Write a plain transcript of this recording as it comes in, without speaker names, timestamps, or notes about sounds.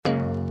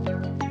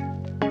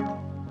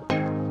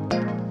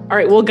All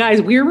right, well,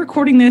 guys, we're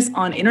recording this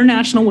on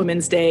International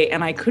Women's Day,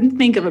 and I couldn't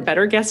think of a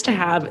better guest to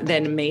have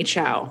than Mei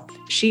Chow.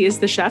 She is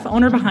the chef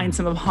owner behind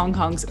some of Hong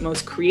Kong's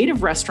most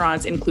creative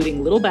restaurants,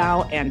 including Little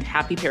Bao and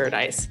Happy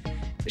Paradise.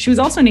 She was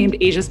also named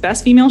Asia's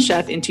Best Female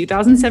Chef in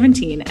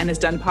 2017 and has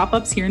done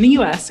pop-ups here in the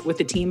US with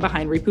the team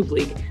behind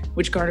Republique,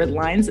 which garnered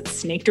lines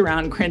snaked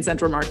around Grand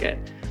Central Market.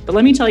 But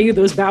let me tell you,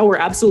 those bao were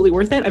absolutely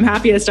worth it. I'm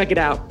happy I stuck it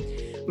out.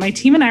 My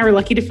team and I were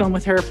lucky to film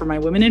with her for my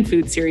Women in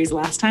Food series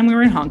last time we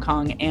were in Hong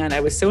Kong, and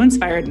I was so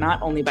inspired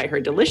not only by her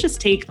delicious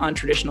take on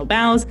traditional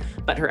baos,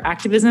 but her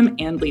activism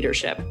and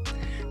leadership.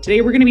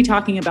 Today, we're going to be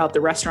talking about the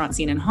restaurant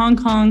scene in Hong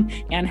Kong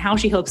and how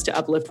she hopes to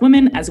uplift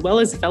women as well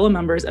as fellow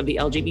members of the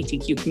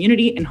LGBTQ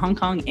community in Hong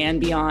Kong and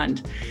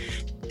beyond.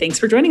 Thanks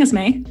for joining us,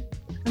 Mei.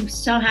 I'm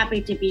so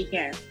happy to be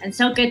here and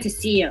so good to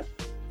see you.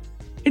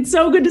 It's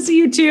so good to see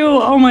you too.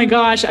 Oh my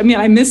gosh. I mean,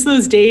 I miss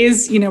those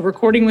days,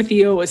 recording with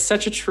you was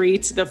such a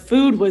treat. The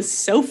food was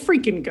so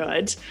freaking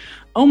good.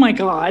 Oh my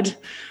God.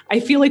 I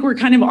feel like we're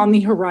kind of on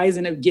the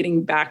horizon of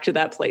getting back to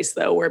that place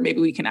though, where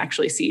maybe we can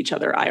actually see each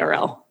other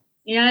IRL.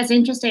 It's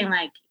interesting.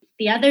 Like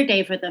the other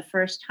day for the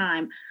first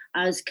time,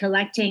 I was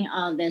collecting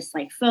all this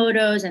like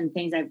photos and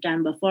things I've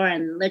done before.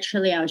 And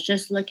literally I was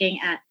just looking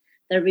at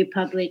the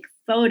Republique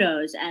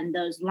photos and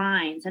those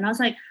lines. And I was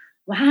like,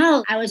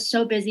 wow, I was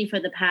so busy for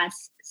the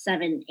past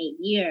 7-8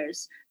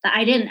 years that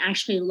I didn't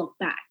actually look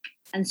back.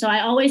 And so I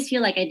always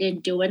feel like I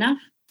didn't do enough,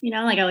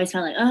 I always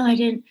felt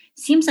like,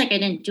 seems like I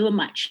didn't do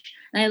much.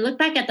 And I look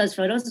back at those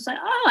photos, it's like,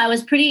 I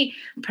was pretty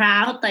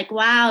proud, like,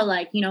 wow,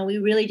 we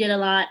really did a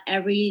lot.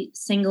 Every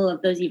single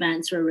of those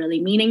events were really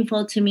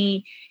meaningful to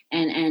me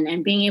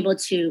and being able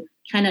to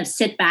kind of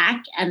sit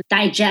back and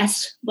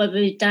digest what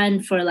we've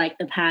done for like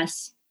the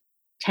past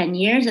 10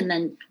 years and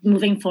then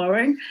moving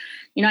forward.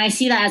 I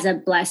see that as a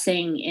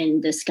blessing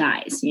in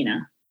disguise,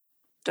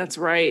 That's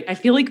right. I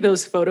feel like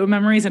those photo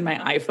memories in my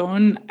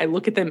iPhone, I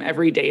look at them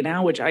every day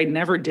now, which I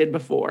never did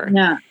before.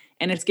 Yeah.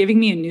 And it's giving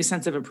me a new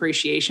sense of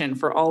appreciation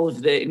for all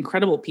of the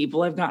incredible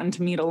people I've gotten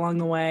to meet along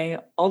the way,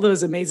 all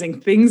those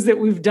amazing things that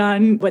we've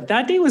done. But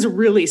that day was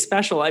really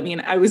special. I mean,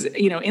 I was,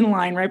 in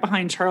line right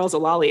behind Charles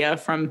Alalia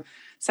from,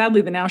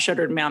 sadly, the now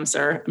shuttered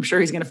Mamser. I'm sure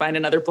he's going to find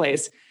another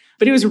place.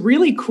 But it was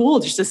really cool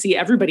just to see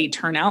everybody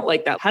turn out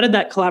like that. How did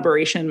that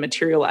collaboration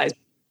materialize?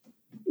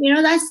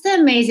 That's the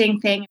amazing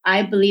thing.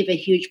 I believe a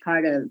huge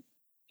part of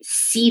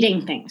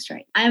seeding things,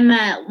 right? I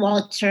met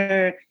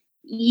Walter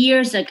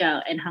years ago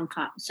in Hong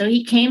Kong. So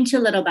he came to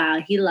Little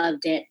Bao. He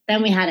loved it.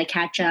 Then we had a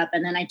catch up.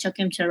 And then I took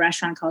him to a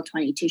restaurant called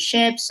 22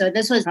 Ships. So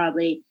this was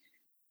probably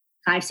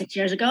 5-6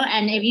 years ago.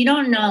 And if you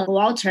don't know,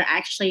 Walter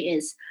actually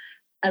is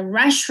a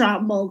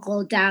restaurant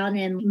mogul down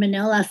in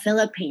Manila,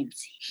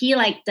 Philippines. He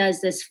does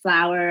this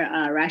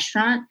flower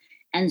restaurant.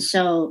 And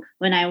so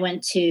when I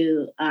went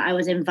I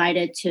was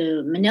invited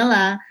to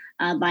Manila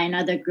by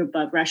another group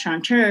of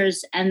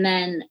restaurateurs. And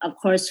then, of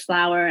course,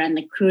 Flower and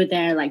the crew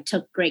there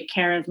took great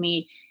care of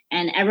me.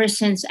 And ever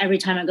since, every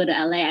time I go to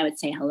LA, I would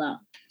say hello.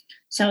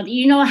 So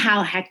you know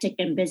how hectic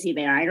and busy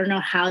they are. I don't know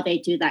how they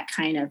do that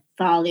kind of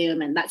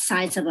volume and that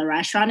size of a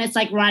restaurant. It's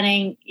like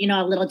running,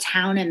 a little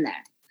town in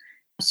there.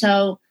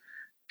 So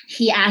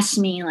he asked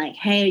me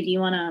hey, we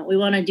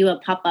want to do a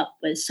pop-up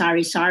with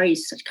Sari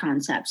Sari's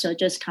concept. So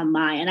just come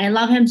by. And I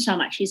love him so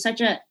much. He's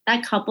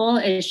that couple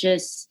is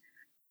just,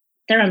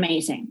 they're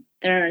amazing.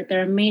 They're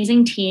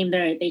amazing team.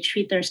 They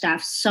treat their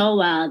staff so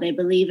well. They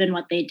believe in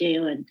what they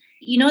do. And,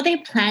 they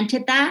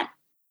planted that,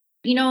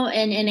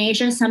 in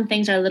Asia, some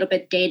things are a little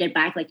bit dated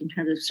back, in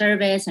terms of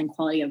service and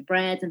quality of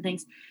breads and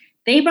things.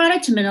 They brought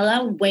it to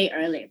Manila way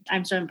early.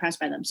 I'm so impressed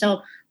by them.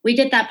 So we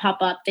did that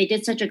pop-up. They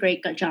did such a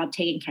great job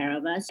taking care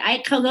of us. I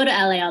could go to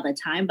LA all the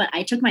time, but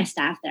I took my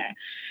staff there.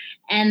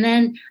 And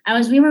then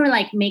we were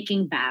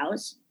making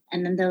baos.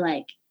 And then they're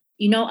like,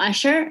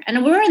 Usher?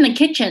 And we were in the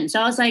kitchen. So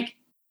I was like,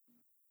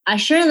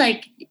 Usher,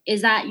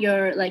 is that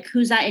your,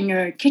 who's that in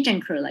your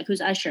kitchen crew?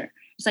 Who's Usher?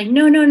 It's like,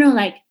 no,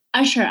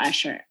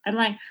 Usher. I'm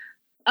like,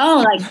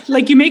 oh,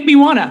 you make me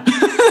wanna.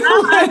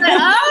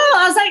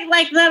 I was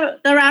like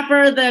the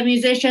rapper, the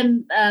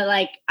musician,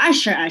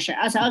 Usher.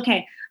 I was like,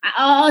 okay.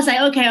 I was like,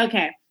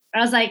 okay. I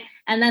was like,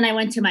 and then I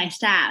went to my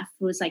staff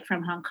who was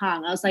from Hong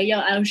Kong. I was like,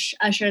 yo,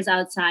 Usher's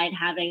outside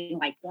having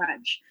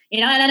lunch,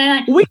 and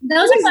then wait,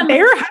 those are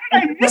there? How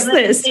did I miss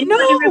this? In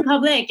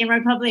Republique.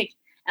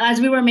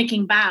 As we were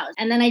making baos.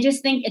 And then I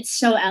just think it's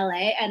so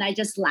LA. And I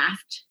just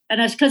laughed.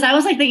 And because I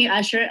was thinking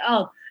Usher,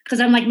 because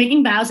I'm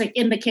making baos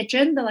in the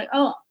kitchen. They're like,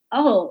 oh.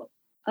 I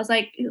was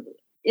like,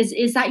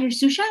 is that your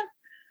sous chef?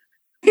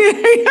 Tell me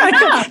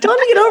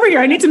to get over here.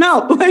 I need some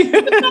help.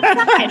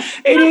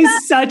 It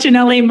is such an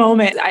LA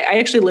moment. I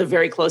actually live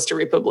very close to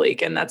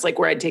Republique, and that's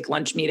where I'd take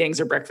lunch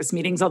meetings or breakfast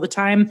meetings all the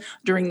time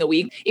during the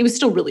week. It was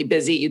still really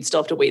busy. You'd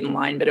still have to wait in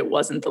line, but it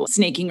wasn't the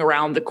snaking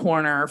around the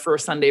corner for a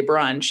Sunday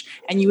brunch.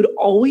 And you would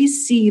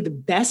always see the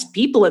best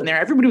people in there.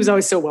 Everybody was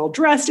always so well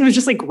dressed. It was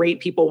just great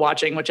people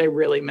watching, which I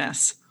really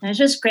miss. It's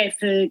just great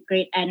food,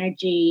 great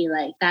energy.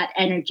 That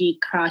energy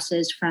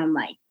crosses from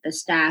the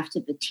staff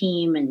to the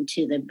team and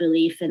to the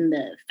belief in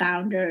the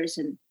founders.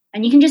 And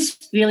And you can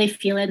just really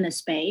feel it in the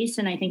space.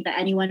 And I think that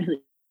anyone who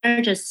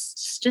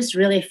just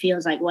really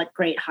feels like what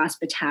great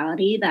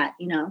hospitality that,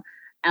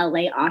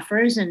 LA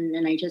offers.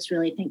 And I just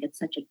really think it's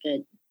such a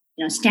good,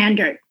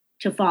 standard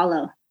to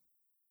follow.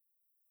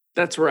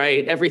 That's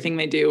right. Everything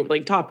they do,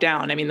 like top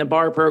down. I mean, the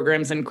bar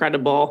program's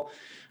incredible.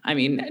 I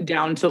mean,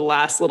 down to the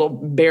last little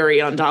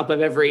berry on top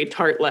of every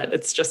tartlet.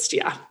 It's just,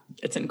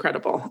 it's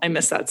incredible. I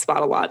miss that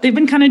spot a lot. They've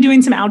been kind of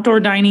doing some outdoor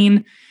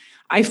dining.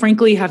 I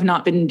frankly have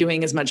not been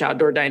doing as much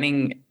outdoor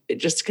dining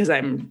just because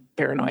I'm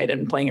paranoid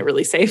and playing it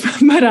really safe.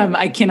 But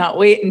I cannot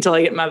wait until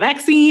I get my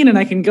vaccine and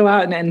I can go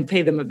out and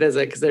pay them a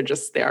visit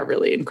because they are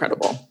really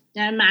incredible.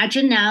 Now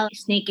imagine now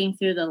sneaking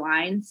through the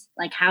lines,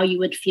 like how you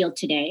would feel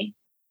today.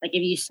 Like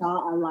if you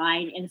saw a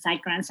line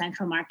inside Grand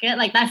Central Market,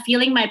 like that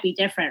feeling might be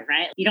different,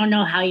 right? You don't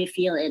know how you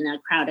feel in a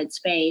crowded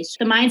space.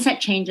 The mindset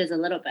changes a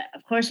little bit.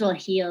 Of course, we'll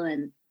heal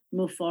and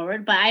move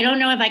forward, but I don't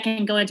know if I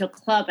can go into a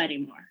club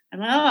anymore.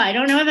 I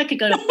don't know if I could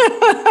go to.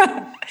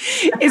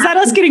 Is that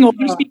us getting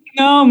older speaking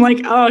though? I'm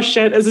like, oh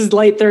shit, this is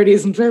late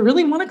 30s. And do I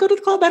really want to go to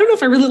the club? I don't know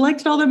if I really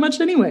liked it all that much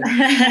anyway.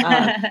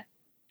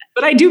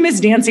 But I do miss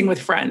dancing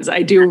with friends.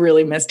 I do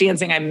really miss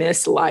dancing. I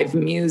miss live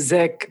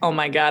music. Oh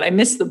my God. I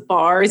miss the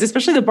bars,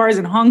 especially the bars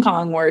in Hong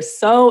Kong were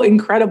so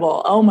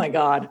incredible. Oh my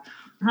God.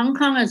 Hong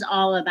Kong is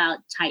all about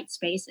tight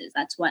spaces.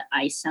 That's what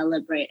I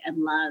celebrate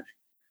and love.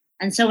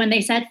 And so when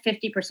they said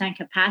 50%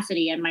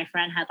 capacity and my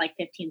friend had like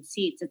 15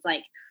 seats, it's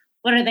like,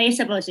 what are they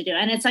supposed to do?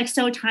 And it's like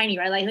so tiny,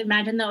 right? Like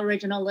imagine the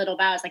original Little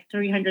Bao is like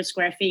 300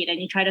 square feet and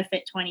you try to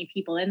fit 20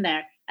 people in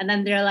there. And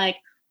then they're like,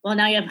 well,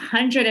 now you have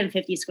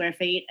 150 square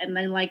feet. And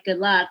then like, good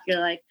luck. You're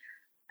like,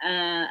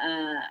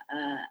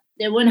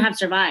 they wouldn't have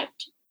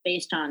survived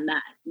based on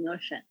that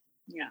notion.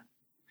 Yeah.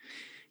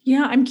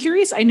 Yeah, I'm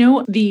curious. I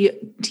know the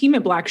team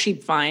at Black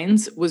Sheep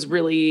Finds was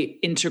really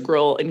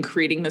integral in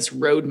creating this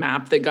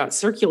roadmap that got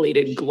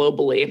circulated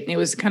globally. It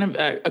was kind of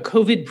a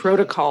COVID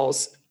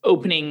protocols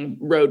opening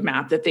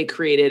roadmap that they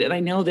created. And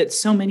I know that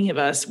so many of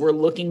us were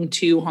looking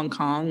to Hong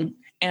Kong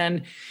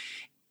and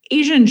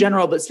Asia in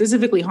general, but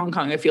specifically Hong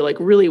Kong, I feel like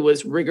really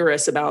was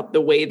rigorous about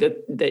the way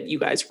that you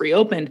guys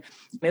reopened.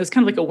 It was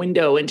kind of like a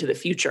window into the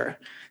future,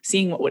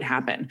 seeing what would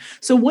happen.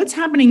 So what's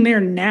happening there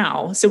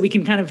now? So we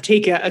can kind of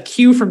take a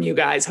cue from you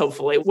guys,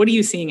 hopefully. What are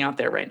you seeing out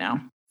there right now?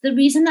 The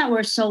reason that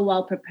we're so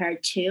well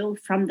prepared too,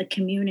 from the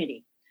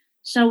community.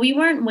 So we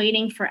weren't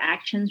waiting for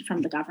actions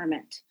from the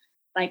government.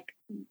 Like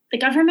the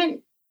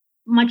government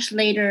much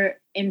later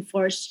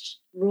enforced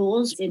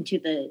rules into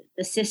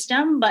the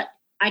system, but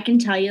I can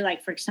tell you,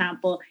 like, for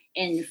example,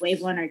 in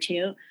wave 1 or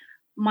 2,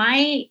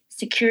 my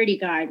security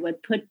guard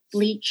would put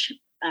bleach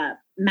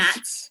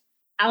mats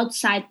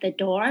outside the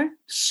door,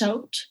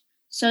 soaked,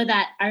 so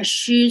that our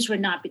shoes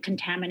would not be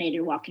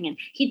contaminated walking in.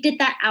 He did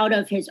that out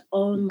of his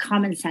own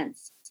common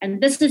sense.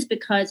 And this is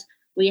because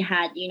we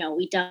had,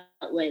 we dealt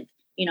with,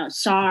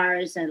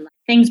 SARS and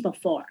things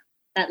before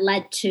that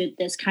led to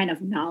this kind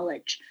of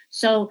knowledge.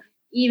 So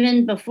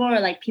even before,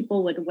 like,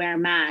 people would wear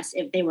masks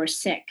if they were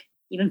sick,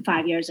 even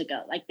 5 years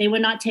ago. Like, they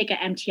would not take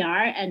an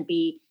MTR and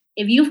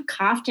if you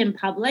coughed in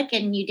public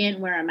and you didn't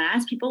wear a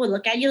mask, people would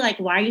look at you like,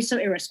 why are you so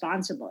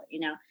irresponsible,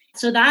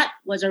 So that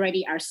was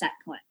already our set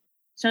point.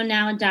 So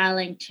now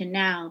dialing to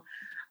now,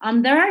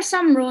 there are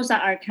some rules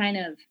that are kind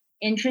of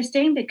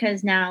interesting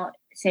because now,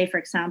 say, for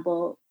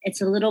example,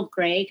 it's a little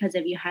gray because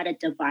if you had a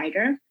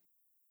divider,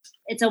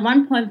 it's a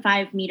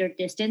 1.5 meter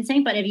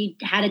distancing, but if you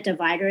had a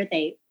divider,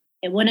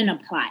 it wouldn't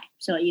apply.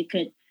 So you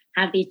could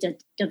have these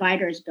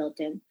dividers built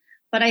in.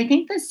 But I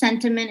think the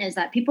sentiment is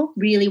that people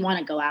really want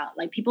to go out,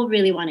 like people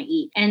really want to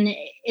eat. And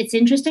it's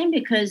interesting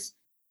because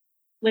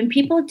when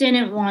people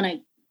didn't want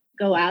to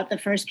go out, the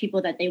first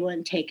people that they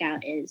wouldn't take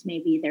out is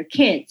maybe their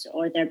kids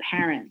or their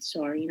parents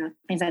or,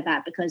 things like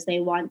that, because they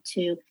want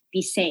to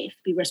be safe,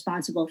 be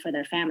responsible for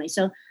their family.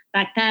 So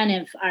back then,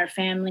 if our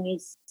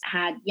families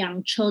had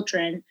young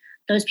children,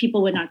 those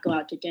people would not go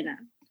out to dinner.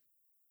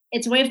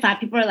 It's wave 5.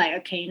 People are like,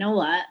 okay, you know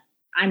what?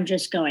 I'm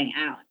just going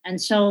out. And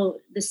so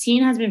the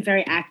scene has been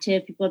very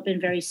active. People have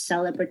been very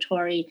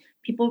celebratory.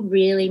 People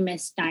really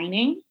miss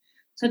dining.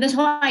 So this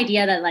whole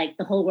idea that like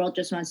the whole world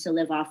just wants to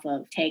live off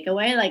of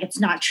takeaway, like it's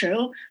not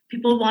true.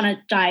 People want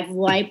to dive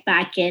right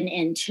back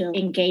into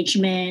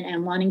engagement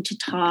and wanting to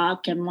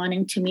talk and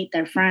wanting to meet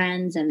their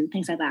friends and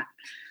things like that.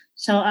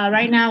 So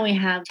right now we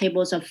have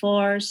tables of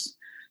 4s.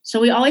 So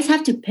we always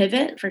have to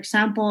pivot. For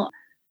example,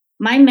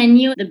 my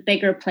menu, the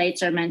bigger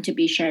plates are meant to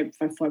be shared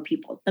for 4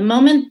 people. The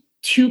moment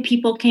 2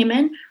 people came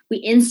in, we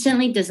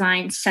instantly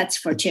designed sets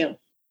for 2.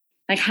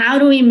 Like, how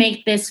do we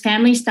make this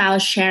family style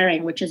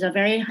sharing, which is a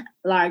very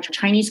large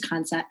Chinese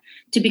concept,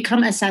 to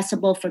become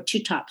accessible for 2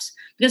 tops?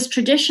 Because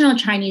traditional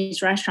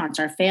Chinese restaurants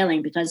are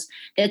failing because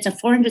it's a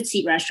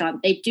 400-seat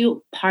restaurant. They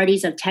do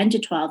parties of 10 to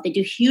 12. They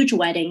do huge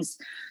weddings.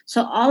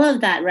 So all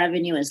of that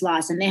revenue is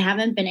lost and they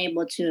haven't been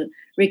able to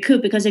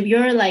recoup, because if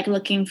you're like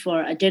looking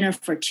for a dinner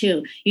for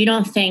 2, you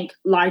don't think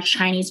large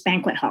Chinese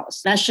banquet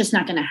halls. That's just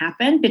not going to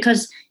happen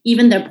because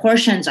even their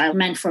portions are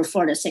meant for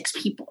 4 to 6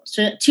 people.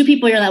 So 2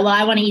 people, you're like, well,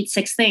 I want to eat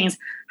 6 things.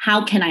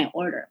 How can I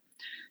order?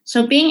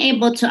 So being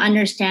able to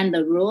understand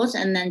the rules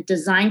and then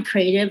design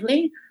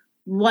creatively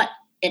what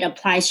it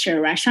applies to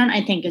your restaurant,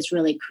 I think is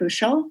really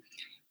crucial.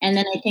 And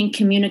then I think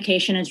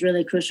communication is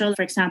really crucial.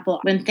 For example,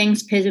 when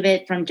things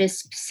pivot from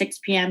just 6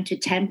 p.m. to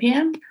 10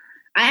 p.m.,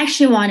 I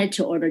actually wanted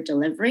to order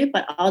delivery,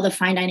 but all the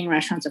fine dining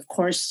restaurants, of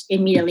course,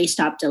 immediately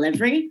stopped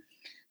delivery.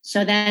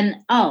 So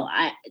then,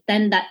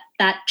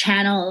 that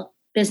channel,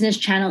 business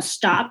channel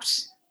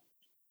stops.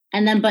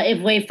 And then, but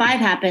if wave 5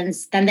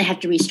 happens, then they have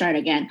to restart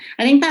again.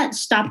 I think that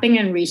stopping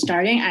and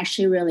restarting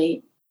actually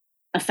really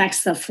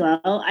affects the flow.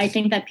 I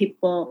think that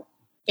people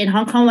in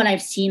Hong Kong, what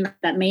I've seen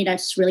that made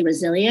us really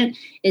resilient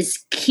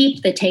is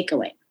keep the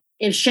takeaway.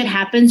 If shit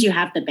happens, you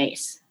have the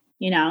base,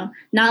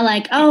 not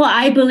like, oh,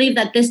 I believe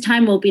that this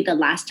time will be the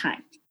last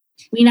time.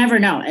 We never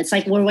know. It's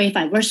like we're wave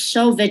 5. We're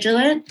so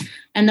vigilant.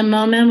 And the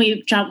moment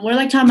we jump, we're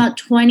like talking about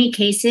 20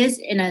 cases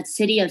in a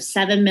city of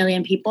 7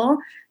 million people,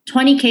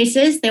 20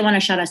 cases, they want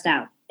to shut us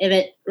down. If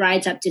it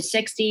rides up to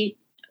 60,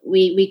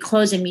 we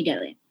close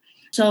immediately.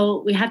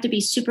 So we have to be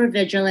super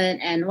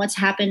vigilant. And what's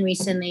happened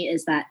recently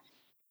is that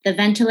the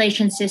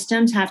ventilation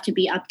systems have to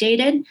be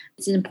updated.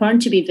 It's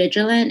important to be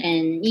vigilant.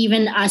 And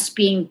even us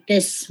being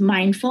this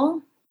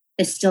mindful,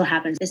 it still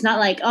happens. It's not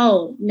like,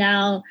 oh,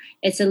 now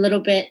it's a little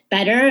bit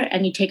better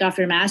and you take off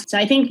your mask. So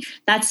I think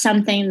that's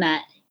something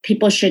that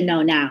people should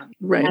know now.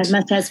 Right. As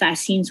much as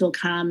vaccines will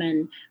come,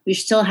 and we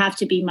still have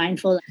to be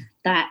mindful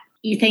that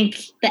you think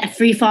that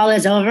free fall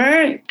is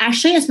over.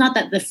 Actually, it's not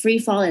that the free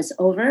fall is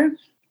over.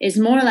 It's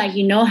more like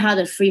how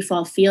the free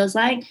fall feels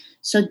like.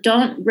 So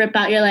don't rip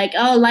out. You're like,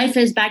 oh, life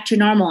is back to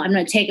normal. I'm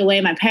going to take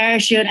away my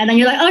parachute. And then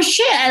you're like, oh,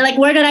 shit.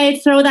 Where did I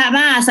throw that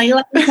mask?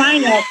 Let me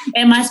find it.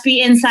 It must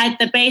be inside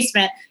the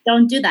basement.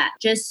 Don't do that.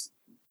 Just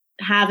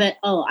have it.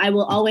 Oh, I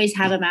will always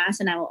have a mask,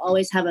 and I will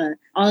always have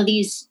all of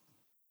these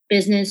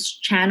business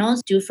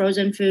channels. Do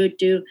frozen food.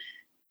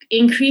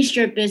 Increase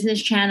your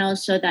business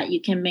channels so that you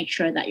can make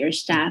sure that your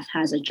staff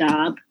has a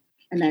job,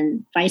 and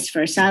then vice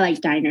versa, like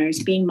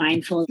diners, being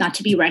mindful not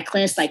to be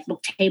reckless, like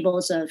book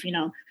tables of,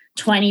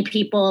 20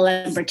 people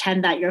and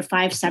pretend that you're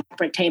 5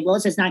 separate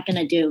tables is not going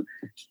to do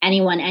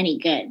anyone any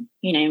good.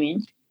 You know what I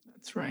mean?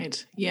 That's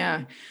right.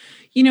 Yeah.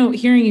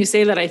 Hearing you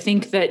say that, I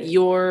think that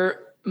your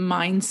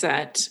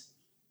mindset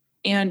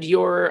and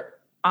your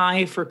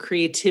eye for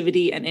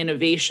creativity and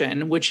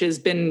innovation, which has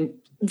been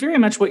very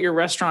much what your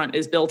restaurant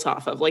is built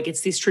off of. Like,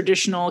 it's these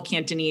traditional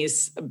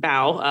Cantonese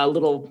bao,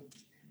 little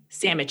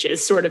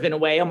sandwiches, sort of, in a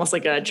way, almost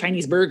like a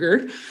Chinese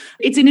burger.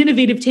 It's an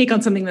innovative take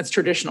on something that's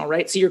traditional,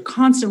 right? So you're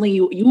constantly,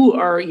 you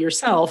are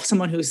yourself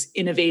someone who's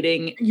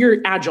innovating. You're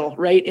agile,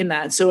 right, in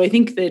that. So I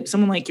think that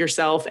someone like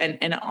yourself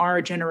and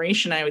our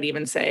generation, I would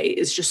even say,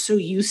 is just so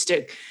used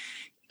to,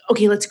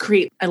 okay, let's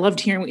create. I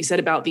loved hearing what you said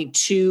about the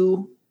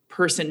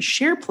 2-person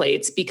share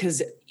plates,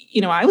 because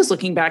I was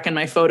looking back in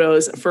my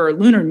photos for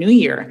Lunar New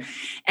Year,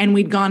 and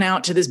we'd gone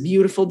out to this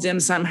beautiful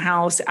dim sum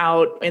house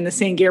out in the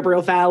San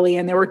Gabriel Valley,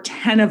 and there were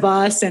 10 of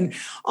us and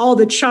all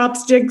the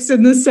chopsticks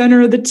in the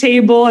center of the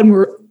table, and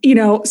we're,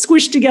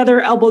 squished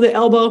together, elbow to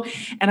elbow.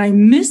 And I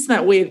miss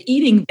that way of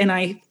eating. And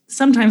I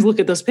sometimes look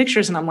at those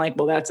pictures and I'm like,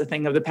 well, that's a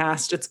thing of the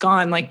past. It's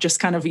gone. Like, just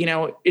kind of,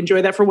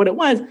 enjoy that for what it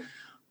was.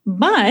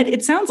 But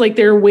it sounds like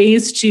there are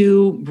ways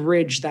to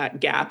bridge that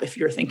gap if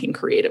you're thinking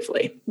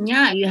creatively.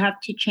 Yeah, you have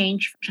to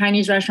change.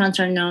 Chinese restaurants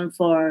are known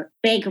for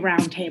big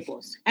round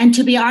tables. And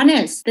to be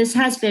honest, this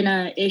has been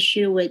an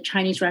issue with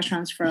Chinese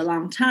restaurants for a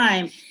long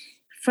time.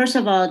 First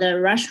of all,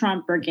 the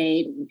restaurant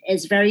brigade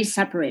is very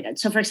separated.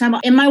 So for example,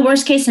 in my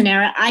worst case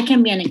scenario, I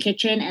can be in a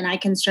kitchen and I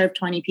can serve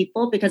 20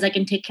 people because I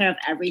can take care of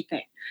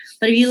everything.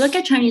 But if you look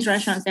at Chinese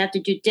restaurants, they have to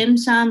do dim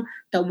sum,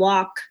 the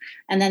wok,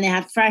 and then they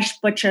have fresh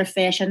butcher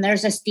fish, and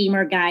there's a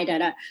steamer guy.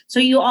 So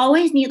you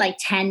always need like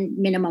 10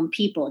 minimum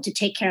people to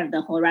take care of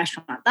the whole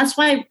restaurant. That's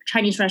why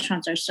Chinese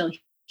restaurants are so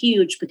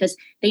huge, because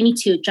they need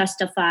to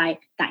justify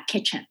that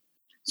kitchen.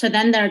 So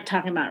then they're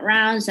talking about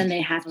rounds, and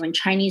they have, when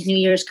Chinese New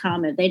Year's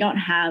come, if they don't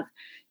have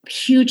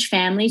huge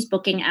families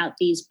booking out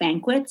these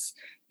banquets,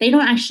 they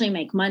don't actually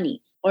make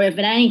money. Or if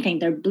anything,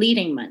 they're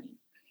bleeding money.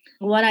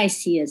 What I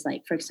see is,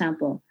 like, for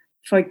example,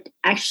 for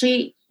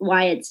actually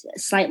why it's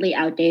slightly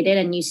outdated,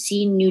 and you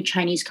see new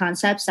Chinese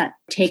concepts that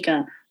take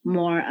a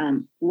more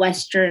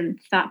Western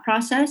thought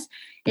process,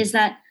 is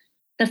that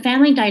the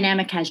family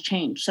dynamic has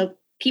changed. So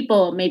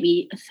people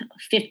maybe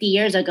 50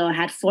 years ago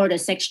had 4 to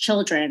 6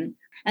 children.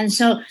 And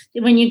so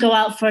when you go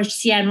out for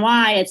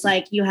CNY, it's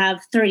like you have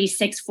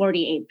 36,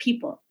 48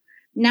 people.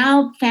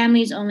 Now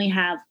families only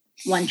have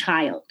 1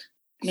 child,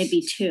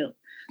 maybe 2.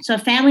 So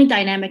family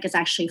dynamic is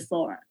actually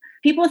 4.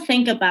 People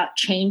think about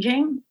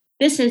changing.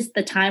 This is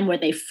the time where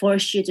they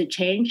force you to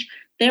change.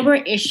 There were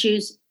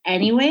issues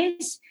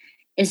anyways,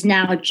 is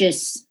now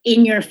just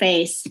in your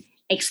face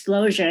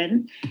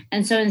explosion.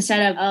 And so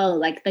instead of,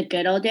 like the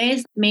good old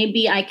days,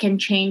 maybe I can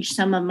change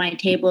some of my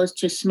tables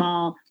to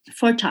small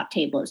 4 top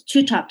tables,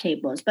 2 top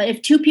tables. But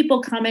if 2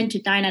 people come in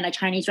to dine at a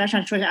Chinese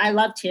restaurant, which I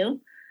love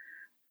to,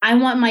 I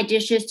want my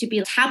dishes to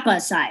be tapa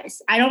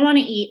size. I don't want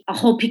to eat a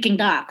whole Peking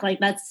duck.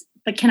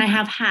 But can I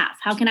have half?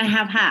 How can I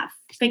have half?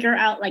 Figure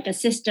out like a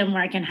system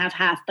where I can have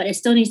half, but it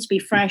still needs to be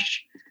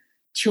fresh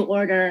to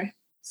order.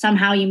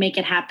 Somehow you make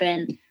it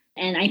happen.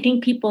 And I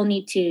think people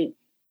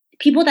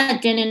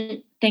that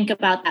didn't think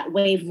about that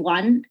wave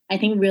one, I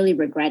think really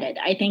regret it.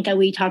 I think that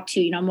we talked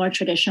to, more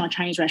traditional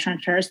Chinese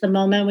restaurateurs. The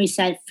moment we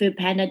said Food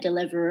Panda,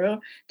 Deliveroo,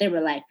 they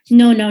were like,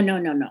 no.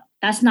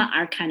 That's not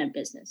our kind of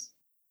business.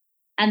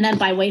 And then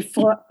by wave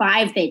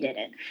 5, they did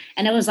it.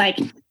 And it was like,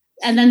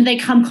 and then they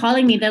come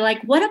calling me. They're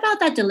like, what about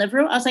that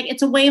Deliveroo? I was like,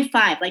 it's a wave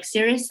 5. Like,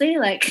 seriously?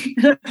 Like,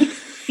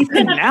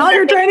 now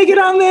you're trying to get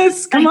on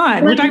this? Come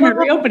on. We're talking about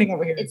reopening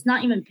over here. It's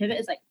not even pivot.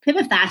 It's like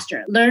pivot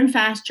faster, learn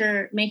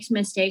faster, makes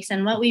mistakes.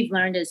 And what we've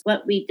learned is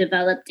what we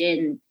developed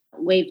in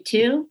wave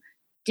 2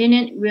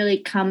 didn't really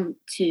come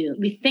to,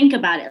 we think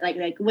about it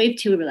like wave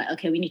 2, we were like,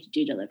 okay, we need to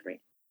do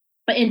delivery.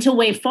 But into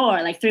wave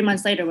 4, like 3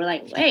 months later, we're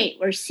like, wait,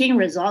 we're seeing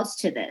results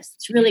to this.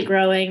 It's really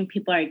growing.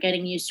 People are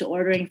getting used to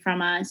ordering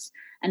from us.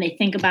 And they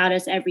think about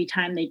us every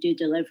time they do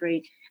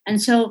delivery.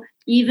 And so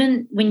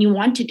even when you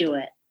want to do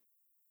it,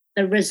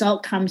 the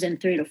result comes in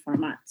 3 to 4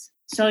 months.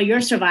 So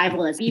your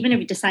survival is, even if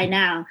you decide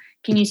now,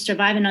 can you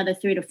survive another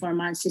 3 to 4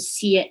 months to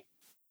see it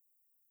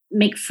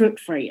make fruit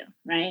for you,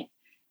 right?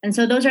 And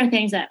so those are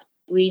things that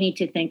we need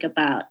to think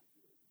about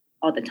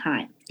all the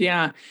time.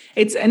 Yeah.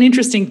 It's an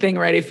interesting thing,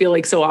 right? I feel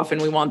like so often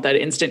we want that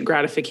instant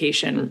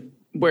gratification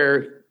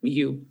where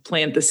you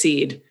plant the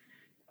seed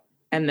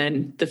and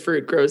then the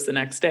fruit grows the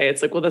next day.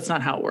 It's like, well, that's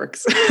not how it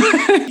works.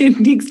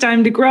 It takes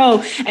time to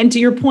grow. And to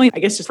your point, I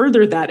guess to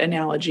further that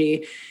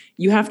analogy,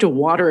 you have to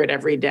water it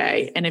every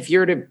day. And if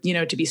you're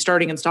to be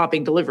starting and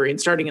stopping delivery and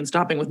starting and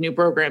stopping with new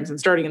programs and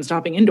starting and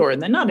stopping indoor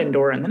and then not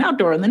indoor and then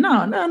outdoor and then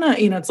no,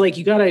 it's like,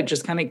 you got to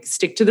just kind of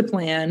stick to the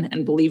plan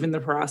and believe in the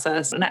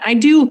process. And I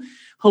do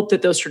hope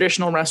that those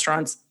traditional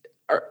restaurants,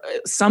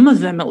 some of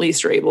them at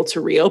least, are able to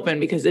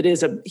reopen, because it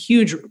is a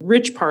huge,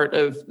 rich part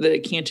of the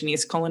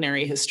Cantonese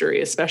culinary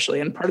history, especially.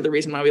 And part of the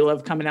reason why we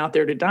love coming out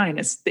there to dine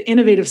is the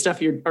innovative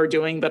stuff you are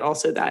doing, but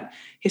also that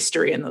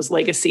history and those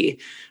legacy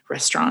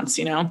restaurants,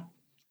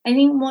 I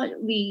think what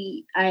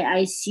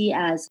I see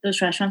as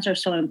those restaurants are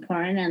so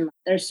important, and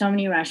there's so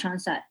many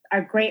restaurants that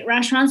are great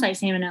restaurants like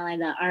Same in LA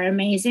that are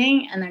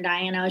amazing and they're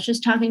dying. And I was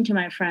just talking to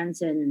my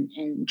friends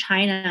in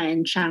China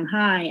and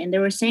Shanghai, and they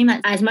were saying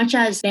that as much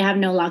as they have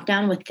no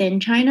lockdown within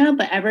China,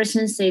 but ever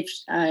since they've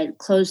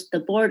closed the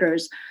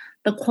borders,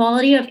 the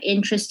quality of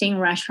interesting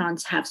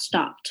restaurants have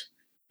stopped,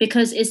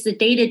 because it's the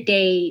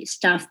day-to-day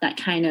stuff that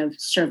kind of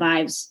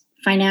survives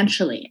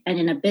financially and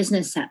in a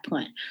business set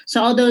point.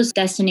 So all those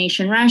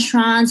destination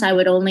restaurants, I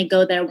would only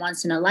go there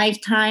once in a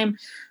lifetime.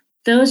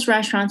 Those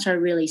restaurants are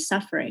really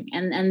suffering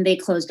and they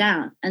close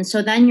down. And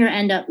so then you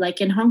end up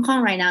like in Hong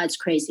Kong right now, it's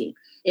crazy.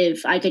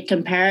 If I could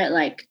compare it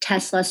like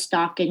Tesla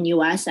stock in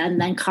US and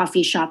then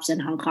coffee shops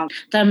in Hong Kong,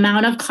 the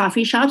amount of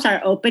coffee shops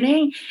are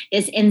opening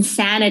is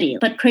insanity.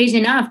 But crazy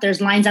enough, there's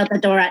lines out the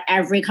door at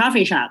every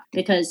coffee shop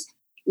because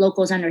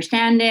locals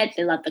understand it.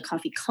 They love the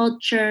coffee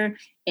culture.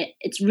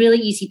 It's really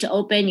easy to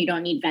open. You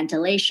don't need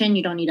ventilation.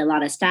 You don't need a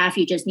lot of staff.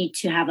 You just need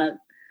to have a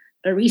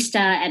barista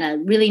and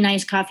a really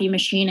nice coffee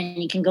machine,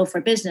 and you can go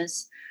for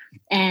business.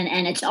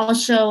 And it's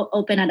also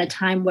open at a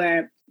time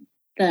where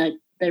the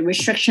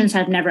restrictions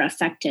have never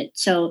affected.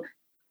 So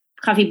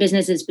coffee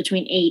business is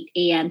between 8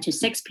 a.m. to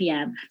 6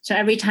 p.m. So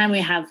every time we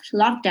have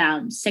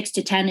lockdown, 6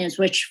 to 10 is,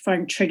 which for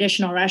a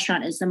traditional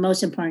restaurant is the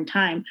most important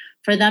time,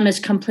 for them is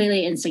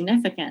completely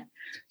insignificant.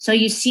 So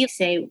you see,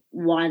 say,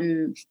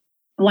 one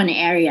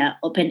area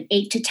open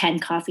 8 to 10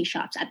 coffee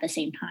shops at the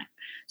same time.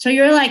 So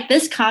you're like,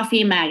 this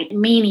coffee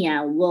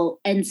mania will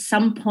at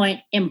some point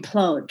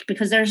implode,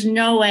 because there's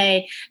no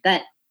way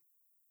that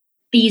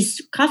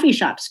these coffee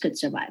shops could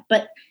survive.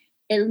 But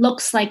it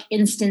looks like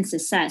instant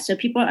success. So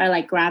people are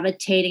like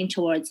gravitating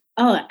towards,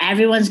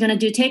 everyone's going to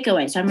do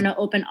takeaway. So I'm going to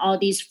open all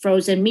these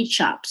frozen meat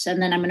shops,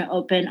 and then I'm going to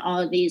open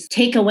all these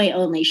takeaway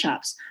only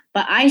shops.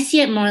 But I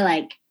see it more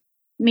like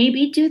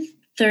maybe do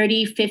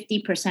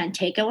 30-50%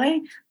 takeaway,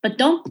 but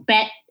don't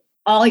bet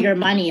all your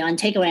money on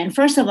takeaway. And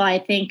first of all, I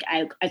think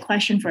I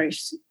question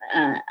first,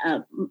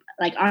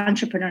 like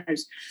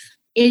entrepreneurs,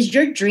 is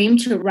your dream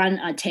to run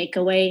a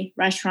takeaway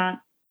restaurant?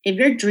 If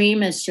your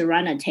dream is to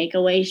run a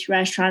takeaway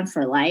restaurant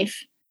for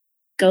life,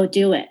 go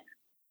do it.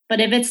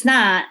 But if it's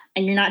not,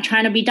 and you're not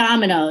trying to be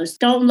Domino's,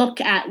 don't look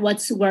at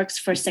what works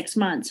for 6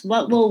 months.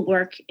 What will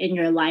work in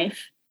your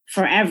life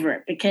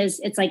forever?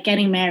 Because it's like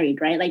getting married,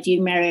 right? Like, do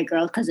you marry a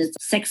girl because it's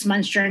 6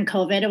 months during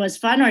COVID, it was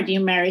fun, or do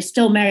you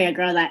still marry a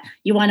girl that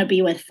you want to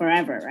be with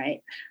forever,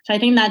 right? So I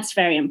think that's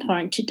very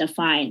important to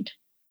define.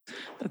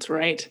 That's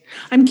right.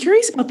 I'm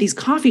curious about these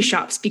coffee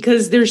shops,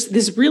 because there's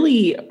this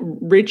really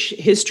rich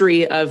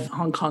history of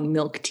Hong Kong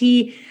milk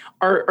tea.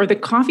 Are the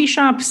coffee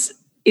shops,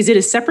 is it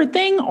a separate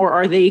thing, or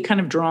are they kind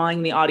of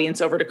drawing the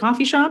audience over to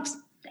coffee shops?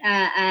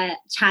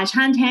 Cha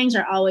Chan Tangs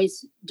are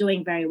always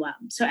doing very well.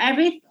 So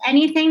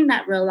anything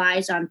that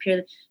relies on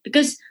pure,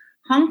 because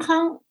Hong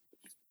Kong,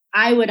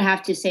 I would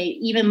have to say,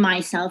 even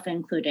myself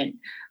included,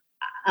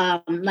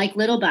 like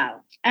Little Bao.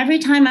 Every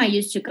time I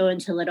used to go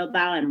into Little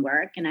Bao and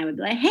work, and I would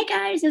be like, "Hey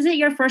guys, is it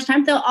your first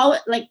time?" They'll all,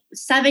 like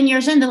 7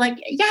 years in, they're like,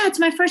 "Yeah, it's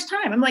my first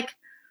time." I'm like,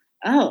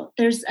 Oh,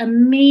 there's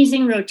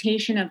amazing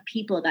rotation of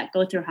people that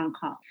go through Hong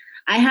Kong.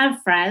 I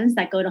have friends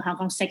that go to Hong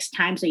Kong 6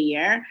 times a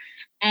year,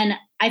 and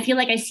I feel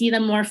like I see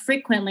them more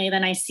frequently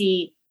than I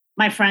see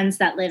my friends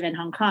that live in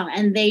Hong Kong,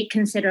 and they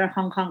consider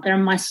Hong Kong their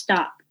must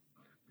stop.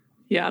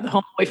 Yeah, the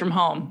home away from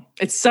home.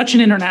 It's such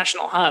an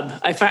international hub.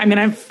 I've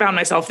found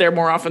myself there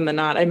more often than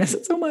not. I miss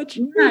it so much.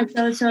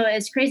 Yeah, so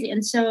it's crazy.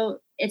 And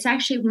so it's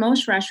actually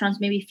most restaurants,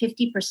 maybe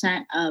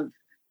 50% of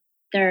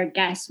their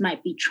guests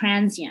might be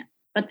transient,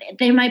 but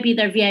they might be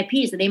their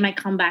VIPs. They might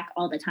come back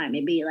all the time.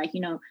 Maybe like,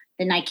 the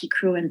Nike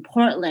crew in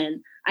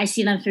Portland, I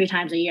see them 3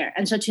 times a year.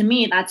 And so to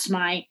me, that's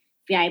my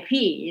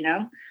VIP.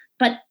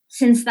 But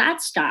since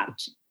that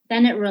stopped,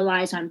 then it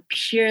relies on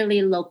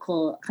purely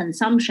local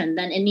consumption.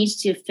 Then it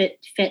needs to fit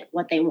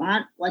what they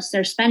want. What's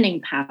their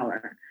spending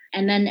power?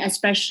 And then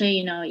especially,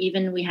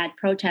 even we had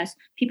protests,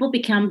 people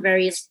become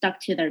very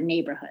stuck to their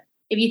neighborhood.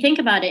 If you think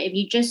about it, if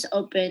you just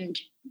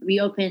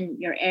reopen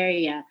your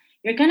area,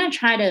 you're going to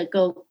try to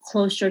go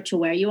closer to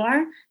where you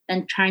are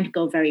than trying to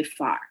go very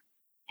far.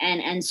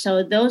 And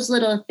so those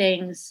little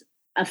things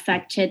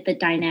affected the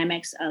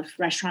dynamics of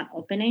restaurant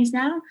openings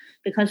now,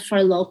 because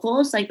for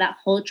locals, like that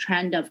whole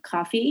trend of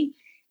coffee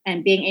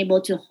and being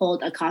able to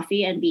hold a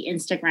coffee and be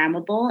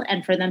Instagrammable,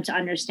 and for them to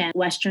understand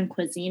Western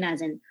cuisine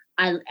as in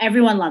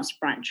everyone loves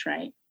brunch,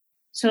 right?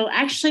 So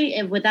actually,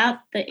 if without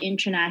the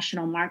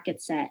international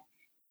market set,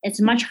 it's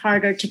much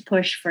harder to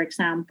push, for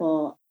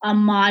example, a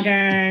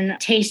modern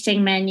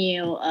tasting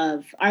menu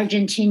of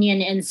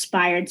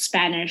Argentinian-inspired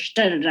Spanish,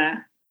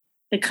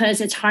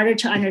 because it's harder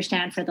to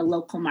understand for the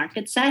local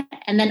market set.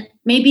 And then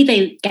maybe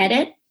they get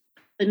it,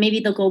 but maybe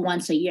they'll go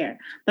once a year.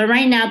 But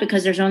right now,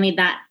 because there's only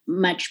that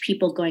much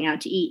people going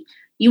out to eat,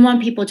 you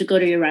want people to go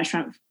to your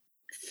restaurant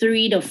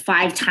 3 to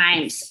 5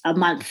 times a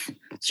month.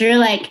 So you're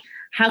like,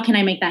 how can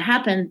I make that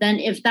happen? Then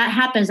if that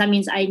happens, that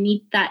means I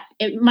need that.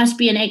 It must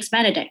be an Eggs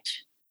Benedict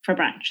for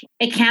brunch.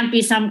 It can't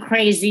be some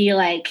crazy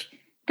like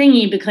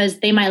thingy because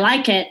they might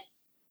like it.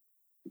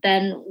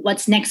 Then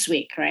what's next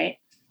week, right?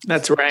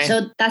 That's right.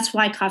 So that's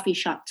why coffee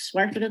shops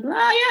work, because,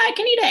 I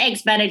can eat an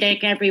Eggs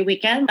Benedict every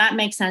weekend. That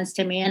makes sense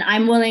to me. And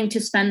I'm willing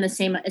to spend the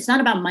same. It's not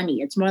about money.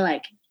 It's more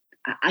like,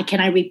 can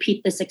I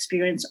repeat this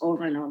experience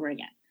over and over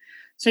again?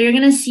 So you're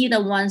going to see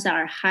the ones that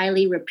are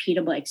highly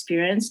repeatable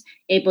experience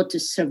able to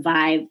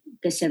survive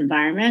this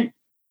environment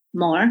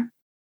more.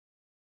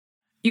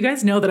 You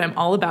guys know that I'm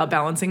all about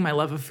balancing my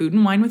love of food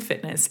and wine with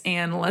fitness.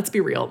 And let's be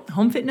real,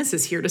 home fitness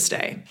is here to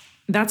stay.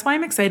 That's why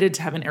I'm excited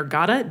to have an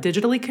Ergotta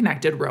digitally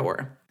connected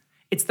rower.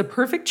 It's the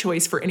perfect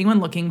choice for anyone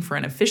looking for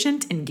an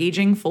efficient,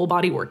 engaging,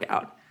 full-body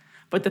workout.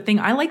 But the thing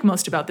I like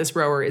most about this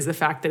rower is the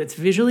fact that it's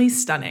visually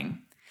stunning.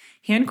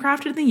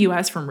 Handcrafted in the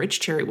US from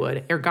rich cherry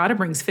wood, Ergotta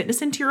brings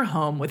fitness into your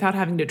home without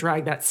having to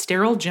drag that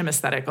sterile gym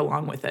aesthetic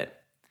along with it.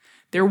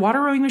 Their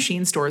water rowing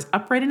machine stores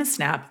upright in a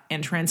snap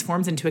and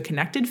transforms into a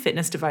connected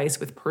fitness device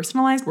with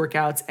personalized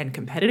workouts and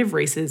competitive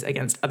races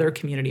against other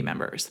community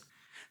members.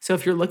 So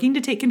if you're looking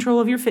to take control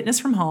of your fitness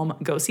from home,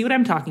 go see what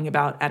I'm talking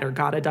about at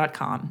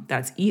ergotta.com.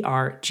 That's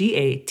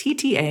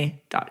ERGATTA.com.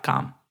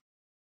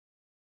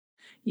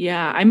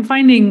 Yeah, I'm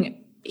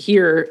finding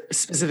here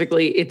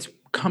specifically it's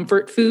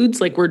comfort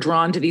foods. Like we're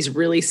drawn to these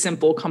really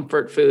simple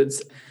comfort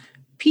foods.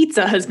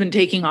 Pizza has been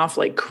taking off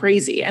like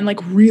crazy, and like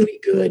really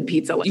good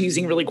pizza, like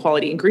using really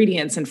quality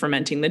ingredients and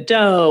fermenting the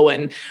dough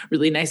and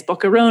really nice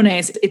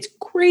boccherones. It's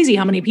crazy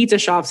how many pizza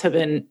shops have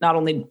been not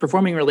only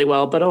performing really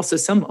well, but also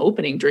some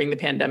opening during the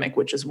pandemic,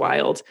 which is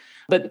wild.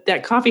 But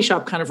that coffee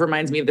shop kind of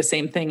reminds me of the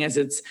same thing, as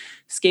it's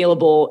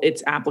scalable,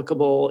 it's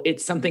applicable,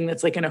 it's something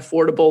that's like an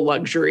affordable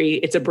luxury.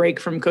 It's a break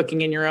from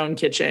cooking in your own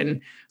kitchen.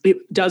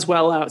 It does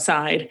well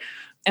outside.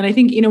 And I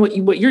think,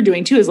 what you're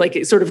doing too is like,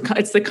 it's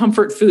the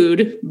comfort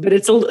food, but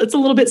it's a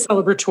little bit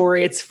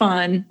celebratory. It's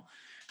fun.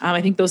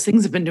 I think those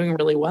things have been doing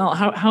really well.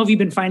 How have you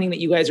been finding that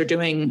you guys are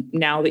doing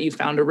now that you've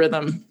found a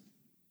rhythm?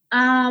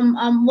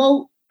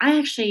 Well, I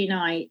actually,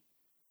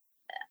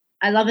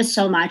 I love it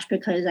so much,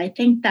 because I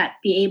think that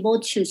be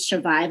able to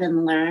survive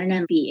and learn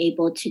and be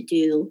able to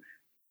do,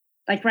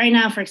 like right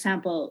now, for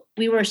example,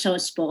 we were so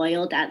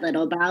spoiled at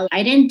Little Bao.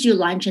 I didn't do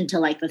lunch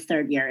until like the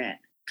 3rd year in,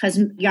 because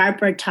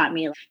Yardbird taught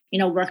me,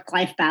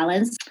 work-life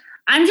balance.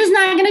 I'm just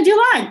not going to do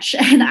lunch,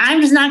 and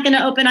I'm just not going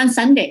to open on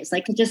Sundays,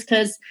 like just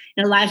because,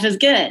 life is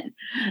good.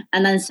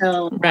 And then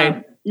so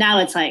right. Now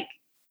it's like,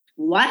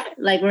 what?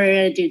 Like we're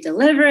going to do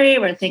delivery.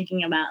 We're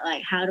thinking about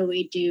like, how do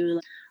we do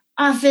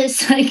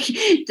office like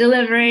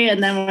delivery?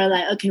 And then we're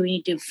like, okay, we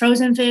need to do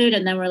frozen food.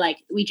 And then we're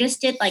like, we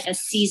just did like a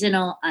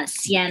seasonal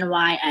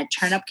CNY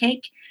turnip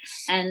cake.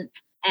 And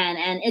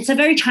it's a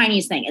very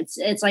Chinese thing.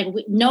 It's like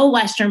no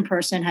Western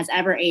person has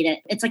ever ate it.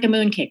 It's like a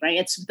mooncake, right?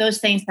 It's those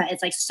things that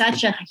it's like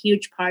such a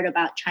huge part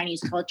about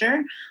Chinese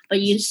culture,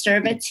 but you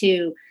serve it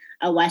to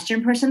a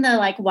Western person, they're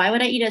like, why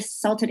would I eat a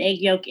salted egg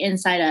yolk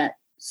inside a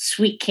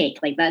sweet cake?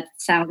 Like that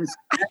sounds...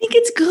 I think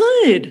it's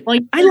good. Well,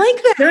 I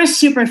like that. You're a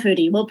super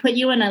foodie. We'll put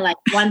you in a like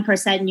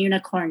 1%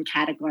 unicorn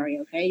category,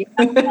 okay?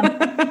 But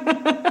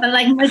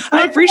like,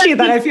 I appreciate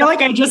that. I feel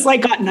like I just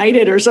like got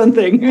knighted or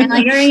something. And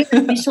like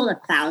we sold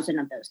 1,000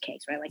 of those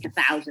cakes, right? Like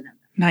 1,000 of them.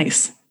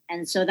 Nice.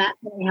 And so that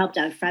really helped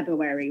out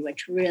February,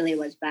 which really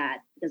was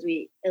bad because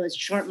it was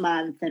short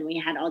month and we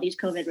had all these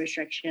COVID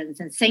restrictions,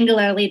 and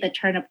singularly the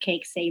turnip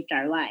cake saved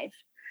our life.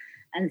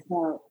 And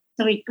so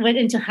we went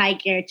into high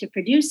gear to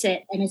produce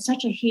it, and it's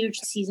such a huge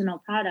seasonal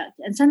product.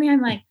 And suddenly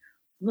I'm like,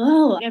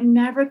 whoa, I've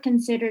never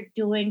considered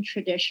doing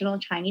traditional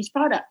Chinese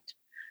product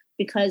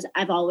because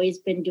I've always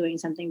been doing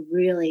something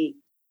really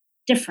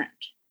different.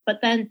 But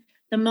then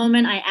the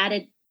moment I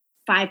added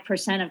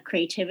 5% of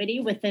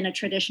creativity within a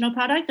traditional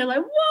product, they're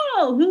like,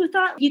 whoa, who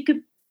thought you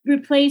could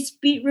replace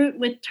beetroot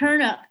with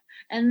turnip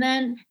and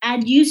then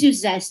add yuzu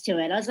zest to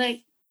it? I was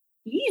like,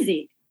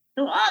 easy.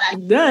 So, like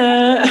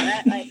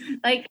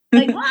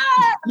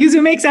what?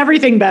 Yuzu makes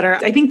everything better.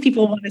 I think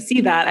people want to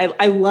see that.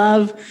 I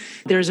love,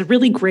 there's a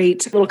really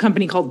great little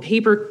company called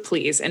Paper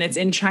Please, and it's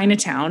in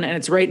Chinatown, and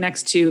it's right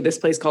next to this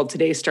place called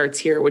Today Starts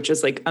Here, which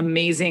is like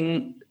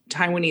amazing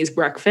Taiwanese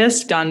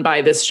breakfast done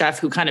by this chef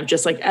who kind of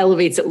just like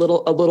elevates it a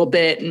little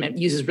bit, and it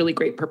uses really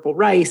great purple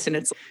rice, and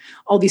it's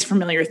all these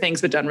familiar things,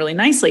 but done really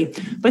nicely.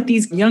 But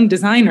these young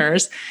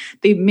designers,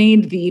 they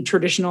made the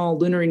traditional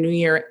Lunar New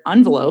Year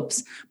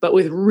envelopes, but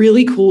with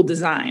really cool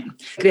design.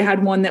 They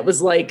had one that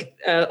was like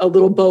a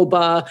little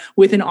boba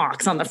with an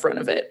ox on the front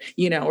of it,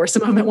 or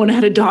some of them, one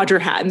had a Dodger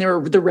hat, and they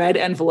were the red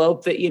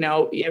envelope that,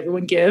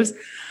 everyone gives.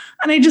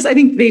 And I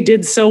think they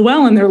did so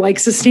well, and they're like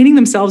sustaining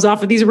themselves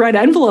off of these red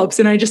envelopes.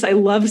 And I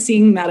love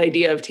seeing that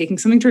idea of taking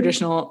something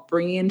traditional,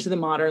 bringing it into the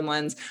modern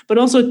lens, but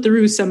also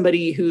through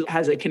somebody who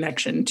has a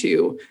connection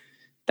to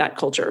that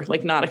culture,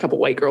 like not a couple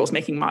white girls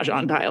making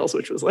Mahjong tiles,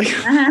 which was like,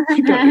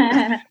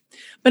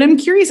 but I'm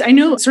curious, I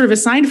know sort of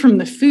aside from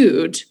the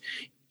food,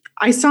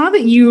 I saw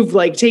that you've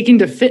like taken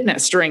to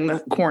fitness during the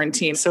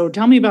quarantine. So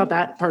tell me about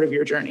that part of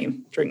your journey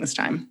during this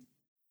time.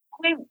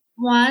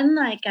 One,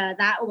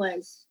 that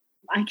was,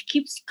 I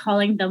keep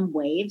calling them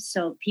waves.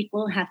 So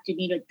people have to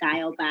need to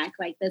dial back.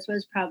 Like this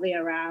was probably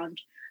around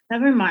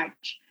February,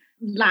 March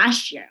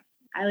last year.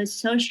 I was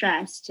so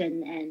stressed,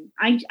 and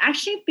I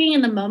actually, being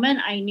in the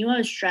moment, I knew I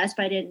was stressed,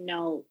 but I didn't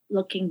know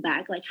looking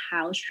back like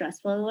how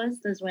stressful it was.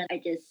 This is when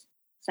I just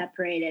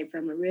separated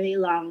from a really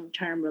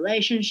long-term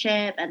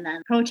relationship, and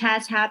then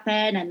protests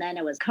happened, and then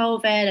it was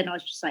COVID, and I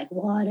was just like,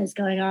 what is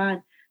going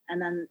on?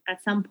 And then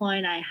at some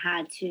point I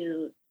had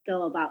to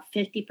go about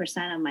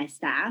 50% of my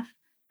staff.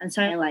 And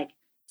so I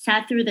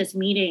sat through this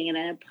meeting and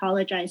I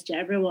apologized to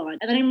everyone.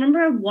 And then I remember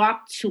I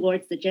walked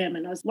towards the gym,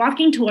 and I was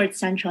walking towards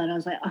Central, and I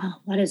was like, oh,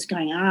 what is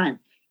going on?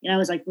 I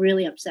was like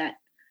really upset.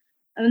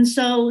 And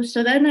so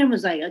then I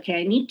was like, okay,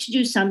 I need to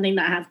do something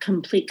that I have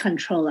complete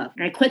control of.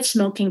 And I quit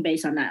smoking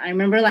based on that. I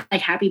remember like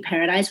Happy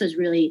Paradise was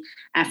really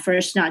at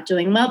first not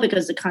doing well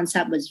because the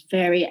concept was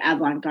very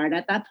avant-garde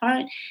at that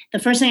point. The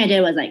first thing I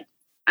did was like,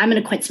 I'm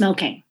going to quit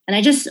smoking. And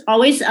I just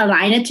always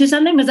align it to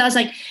something, because I was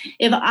like,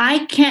 if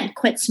I can't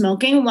quit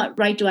smoking, what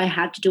right do I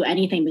have to do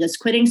anything? Because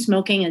quitting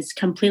smoking is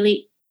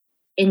completely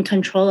in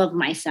control of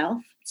myself.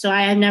 So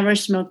I have never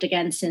smoked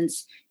again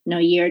since,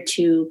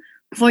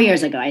 4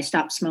 years ago, I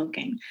stopped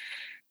smoking.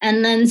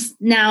 And then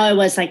now it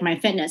was like my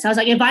fitness. I was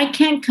like, if I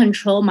can't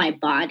control my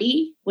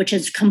body, which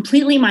is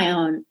completely my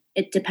own,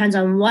 it depends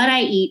on what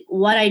I eat,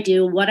 what I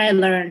do, what I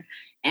learn,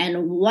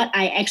 and what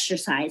I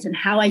exercise and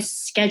how I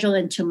schedule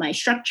into my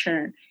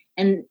structure.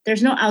 And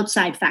there's no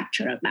outside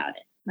factor about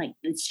it. Like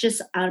it's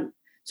just,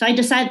 so I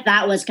decided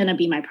that was going to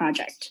be my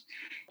project.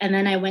 And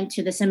then I went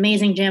to this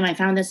amazing gym. I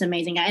found this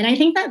amazing guy. And I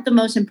think that the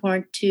most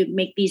important to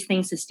make these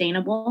things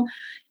sustainable,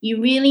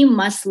 you really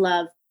must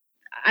love,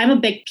 I'm a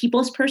big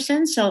people's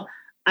person. So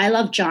I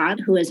love John,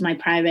 who is my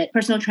private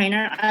personal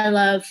trainer. I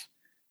love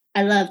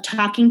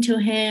talking to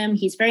him.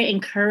 He's very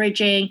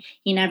encouraging.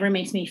 He never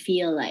makes me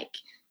feel like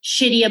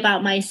shitty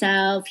about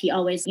myself. He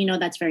always,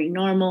 that's very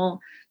normal.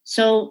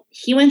 So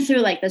he went through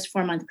like this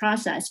 4-month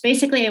process.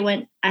 Basically,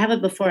 I have a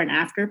before and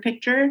after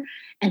picture,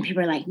 and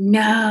people are like,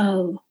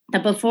 no. The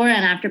before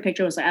and after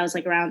picture was I was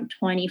like around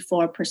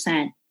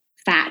 24%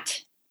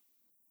 fat.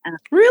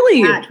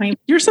 Really?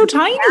 You're so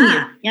tiny.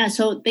 Yeah.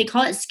 So they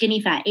call it skinny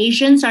fat.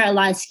 Asians are a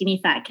lot of skinny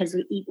fat because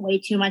we eat way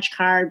too much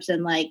carbs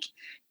and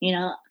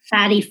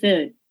fatty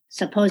food.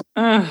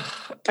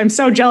 I'm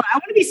so jealous. I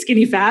want to be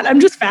skinny fat.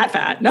 I'm just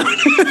fat. No.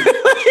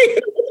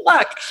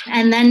 Fuck.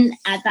 And then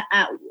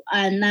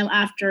and then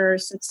after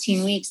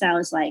 16 weeks, I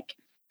was like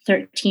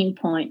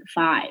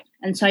 13.5.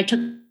 And so I took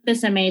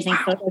this amazing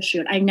photo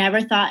shoot. I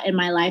never thought in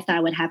my life that I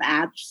would have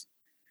abs,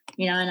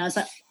 and I was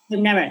like,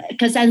 never.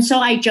 And so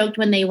I joked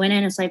when they went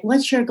in, it's like,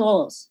 what's your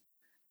goals?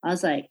 I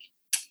was like,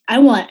 I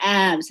want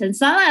abs. And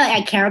it's not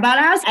like I care about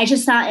abs. I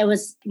just thought it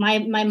was, my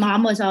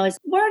mom was always,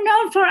 we're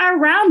known for our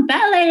round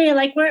belly.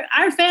 Like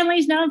our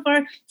family's known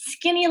for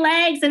skinny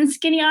legs and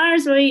skinny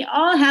arms. We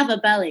all have a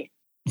belly.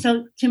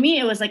 So to me,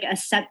 it was like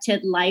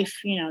accepted life.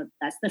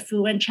 That's the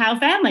Fu and Chow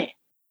family.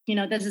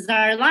 This is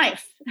our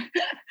life.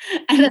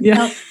 And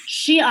so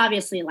she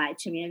obviously lied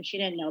to me, and she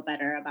didn't know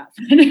better about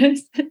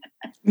fitness.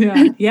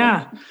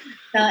 Yeah.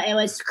 So it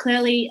was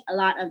clearly a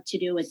lot to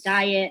do with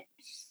diet.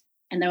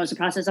 And there was a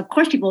process. Of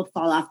course, people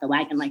fall off the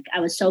wagon. Like I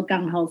was so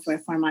gung-ho for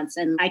 4 months.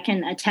 And I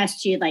can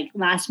attest to you, like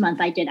last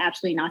month, I did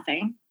absolutely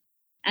nothing.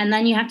 And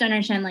then you have to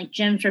understand like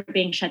gyms are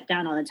being shut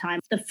down all the time.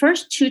 The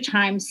first 2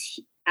 times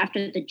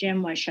after the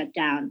gym was shut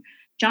down,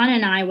 John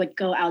and I would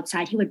go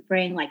outside. He would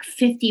bring like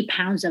 50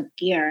 pounds of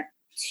gear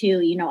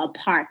to, a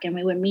park, and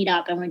we would meet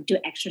up and we'd do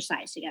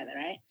exercise together,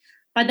 right?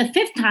 By the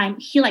 5th time,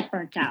 he like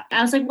burnt out.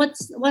 I was like,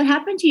 what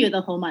happened to you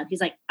the whole month?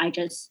 He's like, I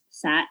just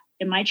sat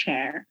in my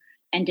chair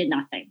and did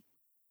nothing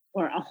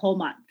for a whole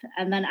month.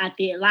 And then at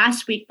the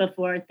last week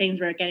before things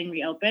were getting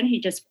reopened, he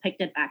just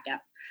picked it back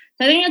up.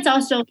 So I think it's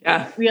also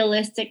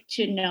realistic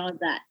to know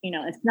that,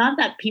 it's not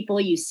that people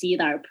you see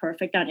that are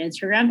perfect on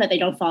Instagram, that they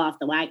don't fall off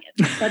the wagon,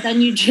 but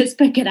then you just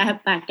pick it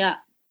up back up.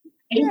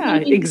 Yeah,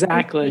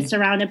 exactly.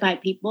 Surrounded by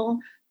people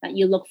that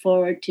you look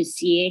forward to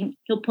seeing.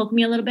 He'll poke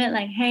me a little bit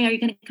like, hey, are you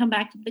going to come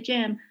back to the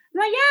gym? I'm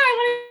like, yeah, I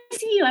want to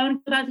see you. I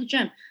want to go back to the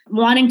gym.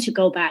 Wanting to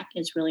go back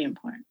is really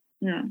important.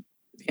 Yeah.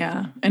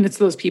 Yeah. And it's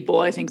those people,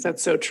 I think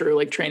that's so true,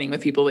 like training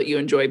with people that you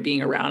enjoy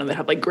being around and that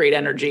have like great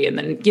energy. And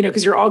then,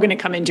 because you're all going to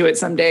come into it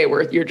someday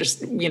where you're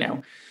just,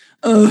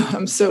 oh,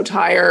 I'm so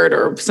tired,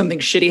 or something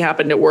shitty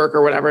happened at work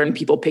or whatever, and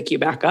people pick you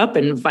back up,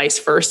 and vice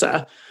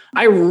versa.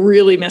 I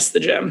really miss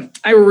the gym.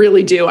 I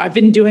really do. I have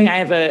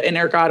an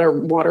Ergotta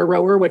water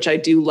rower, which I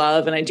do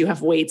love. And I do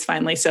have weights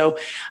finally. So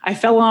I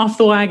fell off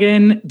the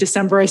wagon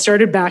December. I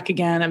started back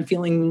again. I'm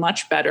feeling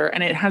much better.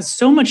 And it has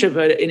so much of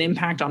an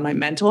impact on my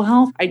mental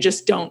health. I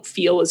just don't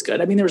feel as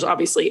good. I mean, there was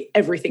obviously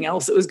everything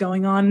else that was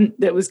going on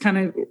that was kind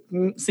of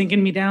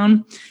sinking me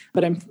down,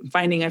 but I'm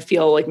finding I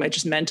feel like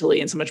just mentally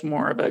in so much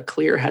more of a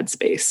clear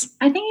headspace.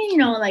 I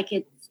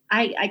think,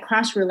 I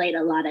cross-relate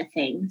a lot of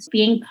things.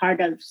 Being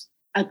part of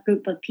a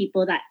group of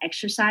people that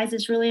exercise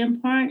is really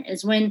important.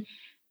 Is when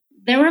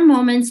there were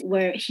moments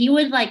where he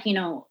would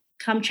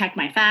come check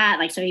my fat.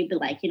 Like, so he'd be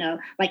like,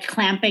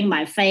 clamping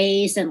my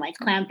face and like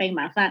clamping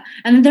my fat.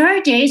 And there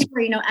are days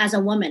where, as a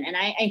woman, and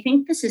I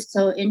think this is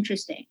so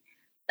interesting,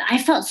 I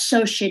felt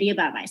so shitty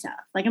about myself.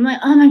 Like, I'm like,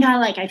 oh my God,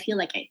 like, I feel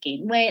like I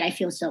gained weight. I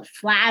feel so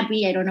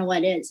flabby. I don't know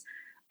what it is.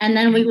 And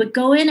then we would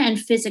go in and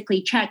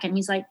physically check. And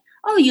he's like,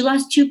 oh, you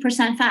lost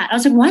 2% fat. I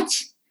was like, what?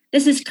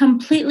 This is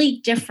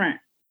completely different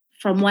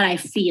from what I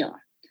feel.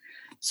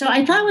 So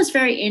I thought it was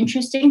very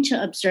interesting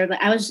to observe.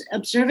 I was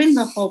observing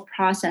the whole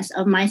process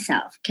of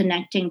myself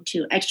connecting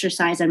to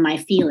exercise and my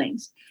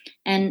feelings,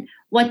 and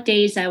what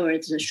days I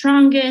was the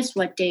strongest,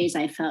 what days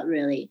I felt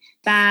really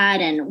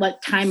bad, and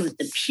what time of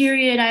the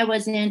period I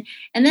was in.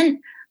 And then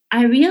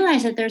I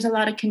realized that there's a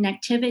lot of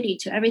connectivity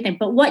to everything,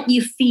 but what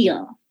you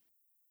feel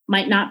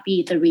might not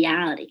be the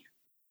reality.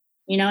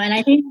 And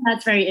I think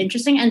that's very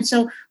interesting. And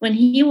so when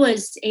he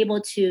was able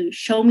to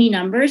show me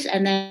numbers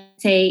and then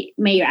say,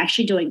 May, you're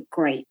actually doing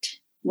great.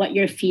 What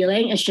you're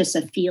feeling is just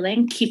a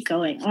feeling. Keep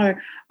going.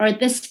 Or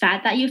this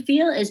fat that you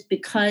feel is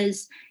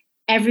because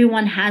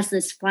everyone has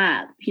this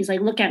flab. He's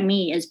like, look at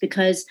me. Is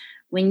because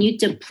when you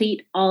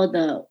deplete all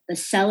the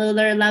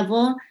cellular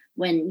level,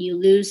 when you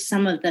lose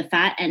some of the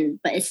fat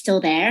but it's still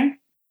there,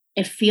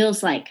 it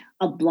feels like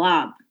a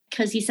blob.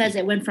 Because he says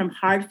it went from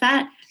hard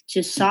fat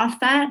to soft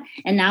fat.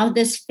 And now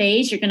this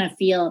phase, you're going to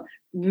feel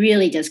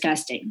really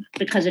disgusting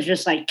because it's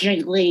just like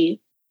jiggly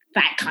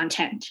fat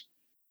content.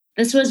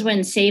 This was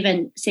when Save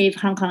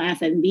Hong Kong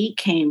F&B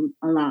came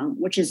along,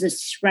 which is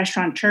this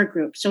restaurateur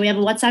group. So we have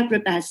a WhatsApp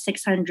group that has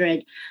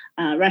 600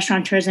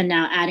 restaurateurs and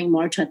now adding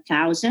more to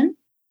 1,000.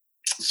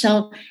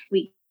 So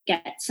we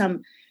get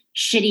some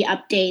shitty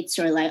updates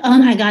or like, oh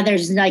my God,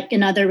 there's like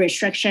another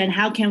restriction.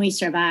 How can we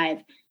survive?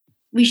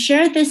 We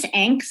shared this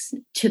angst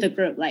to the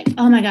group, like,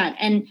 oh my God.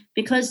 And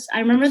because I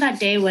remember that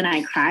day when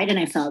I cried and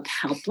I felt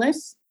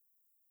helpless,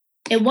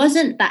 it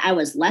wasn't that I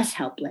was less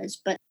helpless,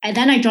 but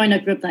then I joined a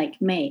group like,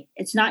 May,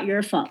 it's not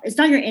your fault. It's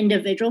not your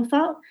individual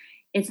fault.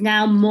 It's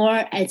now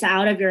it's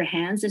out of your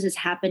hands. This is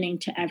happening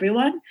to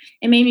everyone.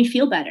 It made me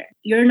feel better.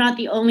 You're not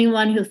the only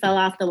one who fell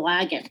off the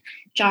wagon.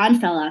 John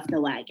fell off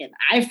the wagon.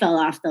 I fell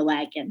off the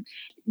wagon.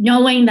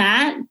 Knowing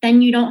that,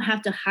 then you don't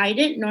have to hide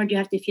it, nor do you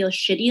have to feel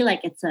shitty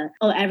like it's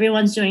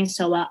everyone's doing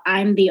so well.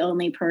 I'm the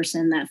only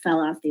person that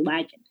fell off the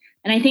wagon.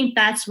 And I think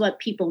that's what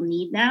people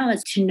need now,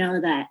 is to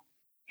know that,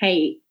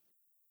 hey,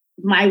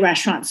 my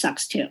restaurant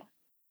sucks too.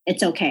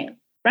 It's okay.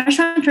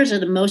 Restaurateurs are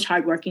the most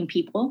hardworking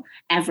people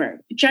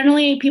ever.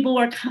 Generally, people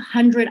work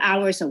 100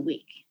 hours a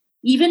week.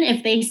 Even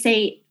if they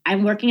say,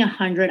 I'm working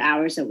 100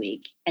 hours a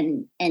week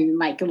and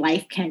like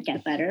life can't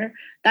get better,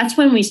 that's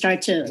when we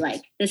start to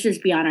like, this is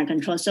beyond our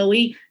control. So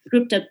we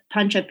grouped a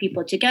bunch of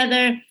people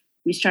together.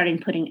 We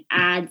started putting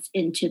ads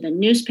into the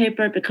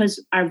newspaper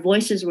because our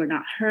voices were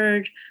not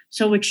heard.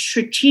 So we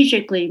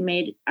strategically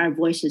made our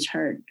voices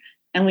heard.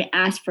 And we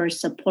asked for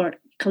support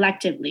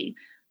collectively.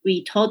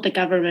 We told the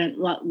government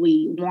what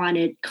we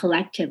wanted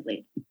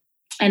collectively.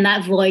 And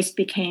that voice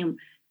became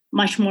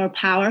much more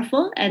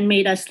powerful and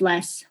made us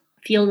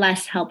feel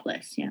less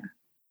helpless. Yeah.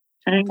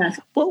 I think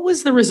what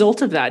was the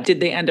result of that? Did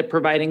they end up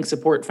providing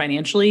support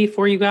financially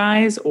for you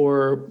guys,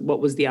 or what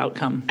was the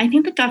outcome? I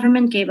think the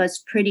government gave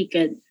us pretty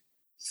good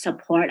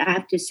support, I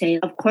have to say.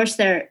 Of course,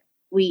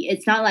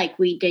 it's not like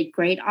we did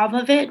great off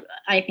of it.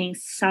 I think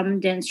some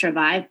didn't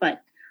survive,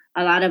 but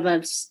a lot of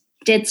us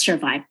did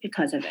survive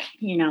because of it,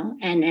 you know,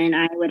 and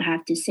I would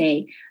have to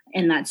say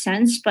in that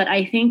sense. But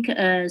I think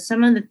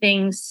some of the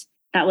things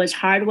that was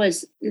hard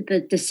was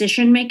the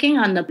decision making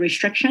on the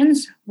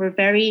restrictions were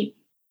very,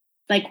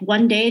 like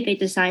one day they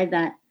decided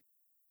that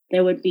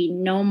there would be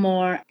no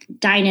more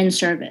dine-in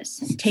service,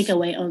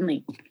 takeaway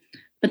only.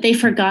 But they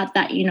forgot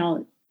that, you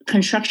know,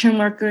 construction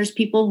workers,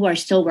 people who are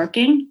still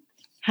working,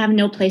 have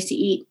no place to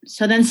eat.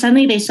 So then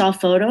suddenly they saw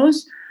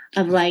photos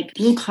of like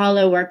blue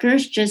collar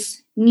workers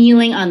just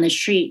kneeling on the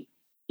street,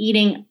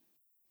 eating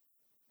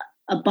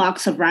a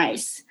box of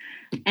rice.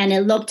 And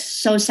it looked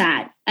so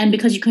sad. And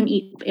because you couldn't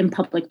eat in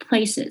public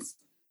places.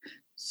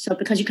 So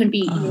because you couldn't be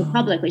eating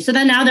publicly. So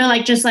then now they're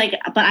like, just like,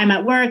 but I'm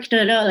at work,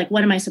 like,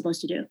 what am I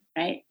supposed to do?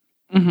 Right.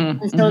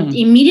 And so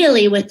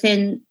immediately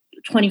within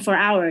 24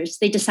 hours,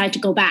 they decided to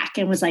go back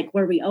and was like,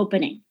 we're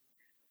reopening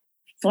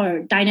for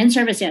dine-in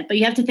service yet. But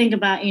you have to think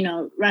about, you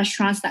know,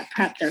 restaurants that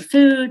prep their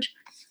food.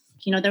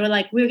 You know, they were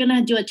like, we're going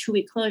to do a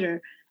 2-week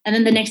closure. And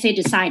then the next day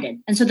decided.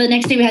 And so the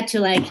next day we had to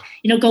like,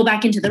 you know, go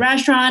back into the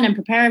restaurant and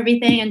prepare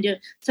everything and do.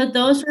 So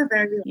those were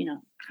very, you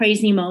know,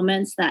 crazy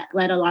moments that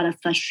led a lot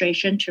of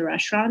frustration to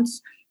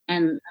restaurants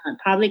and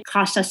probably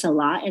cost us a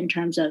lot in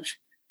terms of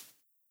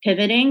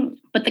pivoting.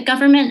 But the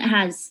government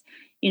has,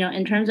 you know,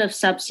 in terms of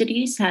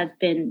subsidies have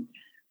been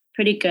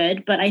pretty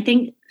good. But I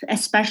think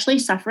especially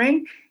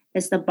suffering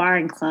is the bar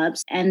and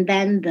clubs and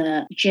then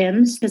the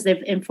gyms because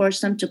they've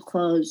enforced them to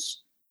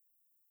close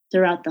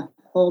throughout the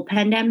whole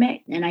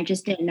pandemic. And I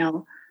just didn't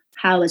know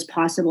how it was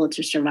possible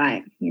to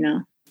survive, you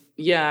know?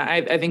 Yeah,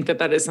 I think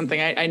that is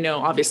something I know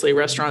obviously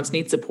restaurants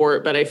need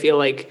support, but I feel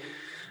like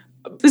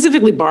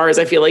specifically bars,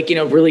 I feel like, you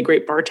know, really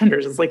great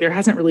bartenders. It's like there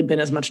hasn't really been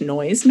as much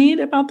noise made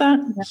about that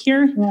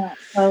here. Yeah.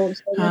 So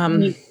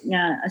need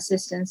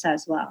assistance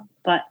as well.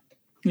 But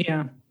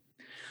yeah.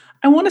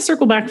 I want to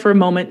circle back for a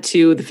moment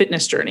to the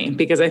fitness journey,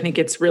 because I think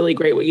it's really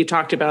great what you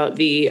talked about,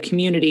 the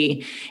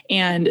community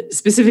and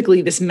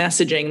specifically this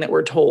messaging that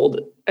we're told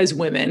as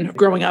women.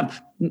 Growing up,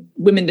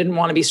 women didn't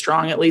want to be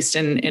strong, at least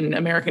in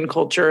American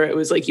culture. It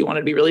was like you wanted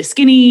to be really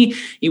skinny.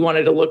 You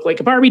wanted to look like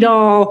a Barbie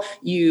doll.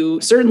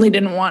 You certainly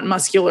didn't want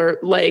muscular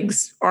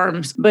legs,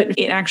 arms, but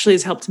it actually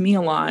has helped me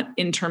a lot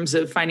in terms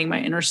of finding my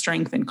inner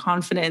strength and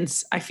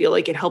confidence. I feel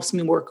like it helps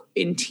me work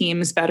in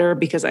teams better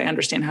because I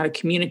understand how to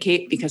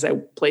communicate because I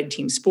played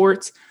team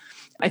sports.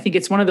 I think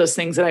it's one of those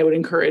things that I would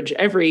encourage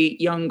every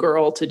young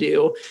girl to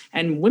do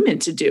and women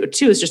to do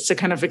too, is just to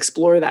kind of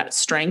explore that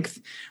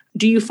strength.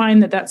 Do you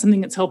find that that's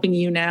something that's helping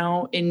you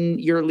now in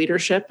your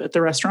leadership at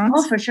the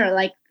restaurants? Oh, for sure.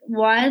 Like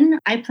one,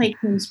 I played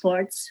team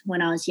sports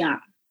when I was young.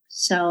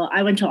 So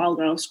I went to all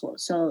girls school.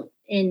 So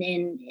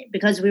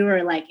because we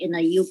were like in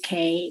the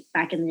UK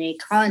back in the day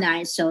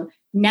colonized, so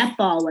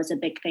netball was a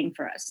big thing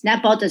for us.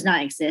 Netball does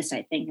not exist,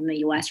 I think, in the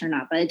US or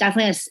not, but it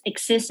definitely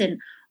exists in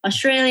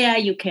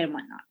Australia, UK and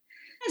whatnot.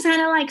 It's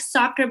kind of like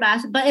soccer,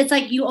 basketball, but it's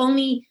like you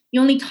only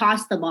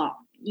toss the ball.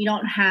 You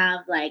don't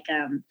have like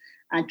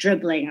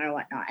dribbling or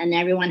whatnot. And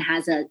everyone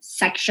has a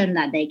section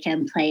that they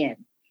can play in.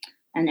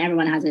 And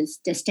everyone has a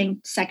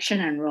distinct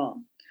section and role.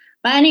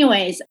 But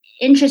anyways,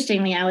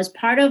 interestingly, I was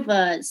part of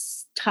a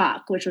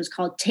talk, which was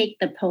called Take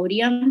the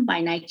Podium by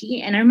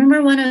Nike. And I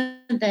remember one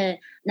of the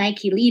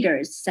Nike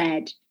leaders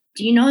said,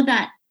 do you know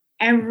that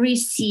every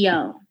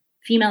CEO,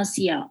 female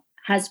CEO,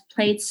 has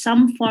played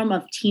some form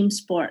of team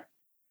sport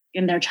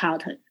in their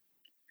childhood?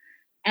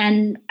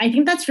 And I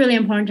think that's really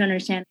important to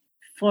understand.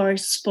 For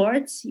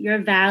sports,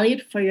 you're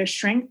valued for your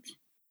strength.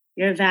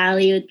 You're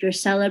valued, you're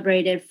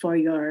celebrated for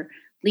your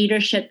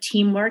leadership,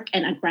 teamwork,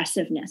 and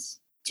aggressiveness.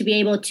 To be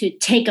able to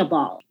take a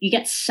ball, you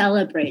get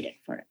celebrated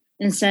for it.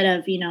 Instead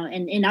of, you know,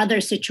 in other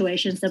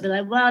situations, they'll be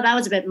like, well, that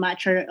was a bit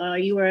much, or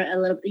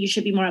you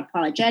should be more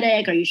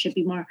apologetic, or you should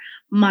be more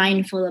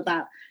mindful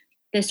about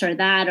this or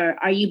that, or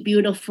are you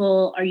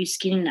beautiful? Are you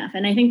skinny enough?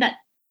 And I think that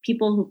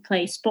people who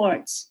play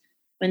sports,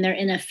 when they're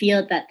in a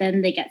field that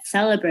then they get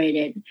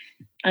celebrated,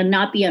 and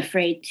not be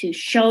afraid to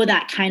show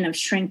that kind of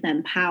strength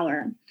and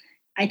power.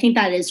 I think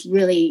that is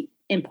really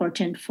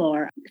important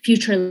for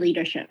future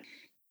leadership.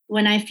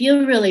 When I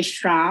feel really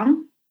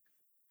strong,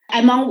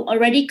 I'm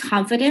already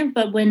confident,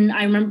 but when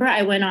I remember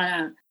I went on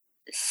a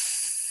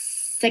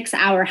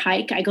 6-hour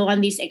hike, I go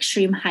on these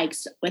extreme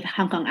hikes with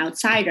Hong Kong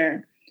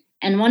Outsider.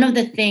 And one of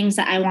the things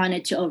that I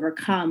wanted to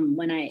overcome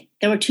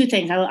there were two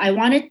things. I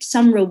wanted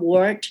some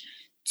reward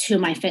to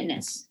my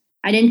fitness.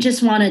 I didn't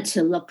just want it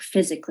to look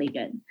physically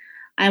good.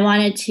 I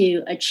wanted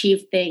to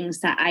achieve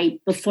things that I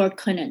before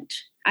couldn't.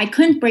 I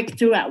couldn't break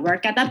through at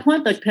work at that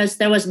point because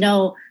there was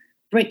no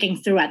breaking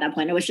through at that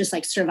point. It was just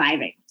like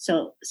surviving.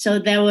 So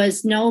there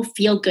was no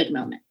feel good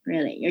moment,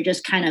 really. You're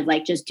just kind of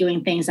like just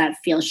doing things that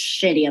feel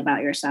shitty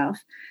about yourself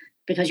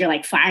because you're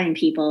like firing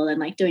people and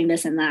like doing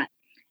this and that.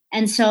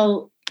 And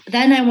so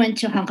then I went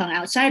to Hong Kong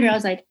Outsider. I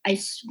was like, I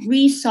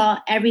re-saw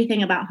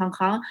everything about Hong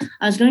Kong.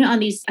 I was going on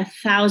these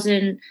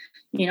 1,000,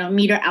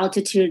 meter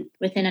altitude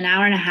within an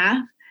hour and a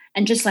half.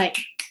 And just like,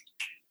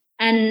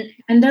 and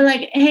they're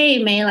like,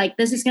 hey, May, like,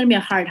 this is going to be a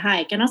hard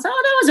hike. And I was like,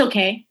 oh, that was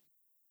okay.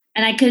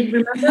 And I could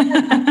remember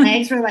my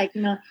legs were like,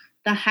 the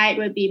height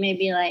would be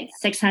maybe like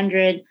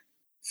 600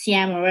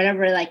 cm or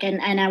whatever, like,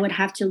 and I would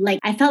have to, like,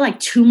 I felt like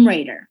Tomb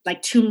Raider.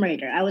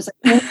 I was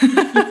like,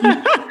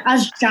 I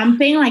was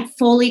jumping like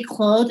fully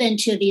clothed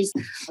into these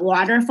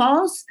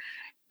waterfalls.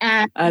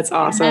 And That's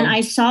awesome. And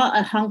I saw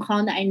a Hong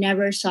Kong that I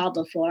never saw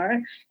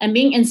before. And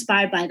being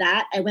inspired by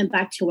that, I went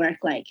back to work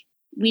like,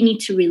 we need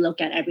to relook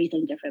at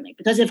everything differently.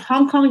 Because if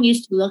Hong Kong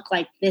used to look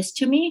like this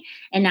to me,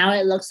 and now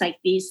it looks like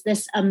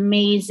this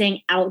amazing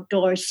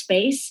outdoor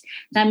space,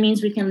 that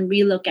means we can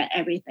relook at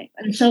everything.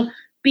 And so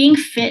being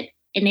fit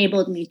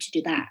enabled me to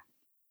do that.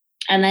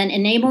 And then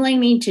enabling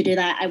me to do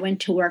that, I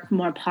went to work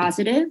more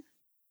positive,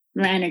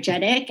 more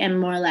energetic, and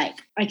more like,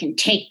 I can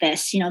take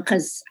this,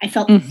 because I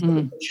felt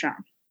strong.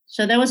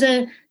 So there was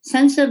a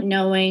sense of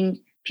knowing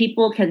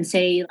people can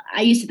say,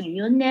 I used to think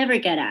you'll never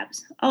get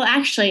abs. Oh,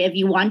 actually, if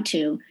you want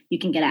to, you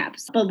can get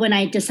abs. But when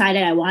I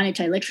decided I wanted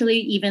to, I literally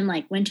even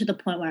like went to the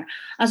point where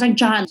I was like,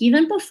 John,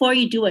 even before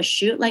you do a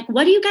shoot, like,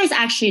 what do you guys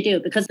actually do?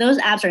 Because those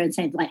abs are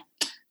insane. Like,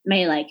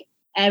 like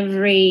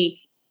every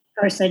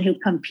person who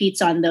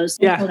competes on those.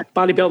 Yeah,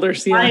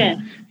 bodybuilders. Yeah.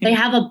 They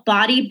have a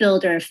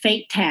bodybuilder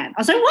fake tan. I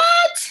was like,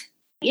 what?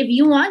 If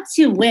you want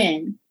to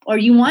win or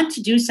you want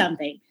to do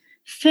something,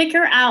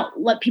 figure out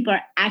what people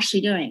are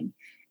actually doing.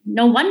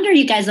 No wonder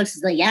you guys look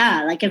like,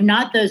 yeah, like if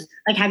not those,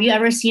 like, have you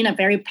ever seen a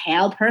very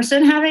pale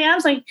person having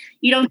abs? Like,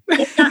 you don't,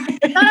 it's not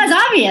as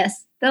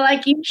obvious. They're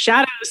like,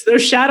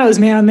 those shadows,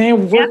 man, they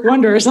work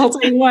wonders. I'll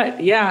tell you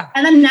what. Yeah.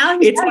 And then now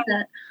he says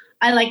it,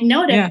 I like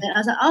noticed it. I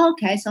was like, oh,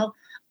 okay. So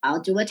I'll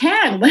do a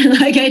tan when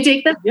like I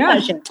take the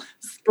picture.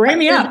 Spray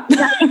me up.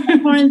 The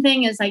important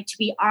thing is like to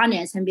be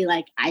honest and be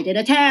like, I did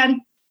a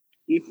tan.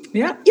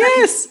 Yeah.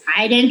 Yes.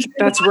 I didn't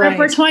drink water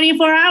for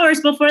 24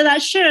 hours before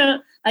that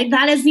shoot. Like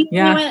that is the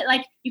way,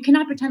 like you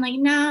cannot pretend like,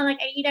 no, like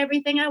I eat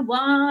everything I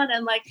want.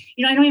 And like,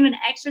 I don't even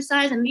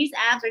exercise. And these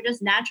abs are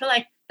just natural.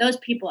 Like those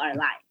people are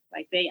lying.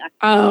 Like they are.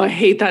 Oh, I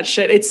hate that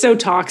shit. It's so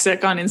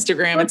toxic on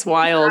Instagram. It's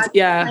wild.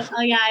 Yeah. Like,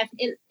 oh yeah.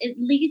 It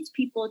leads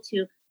people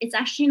to, it's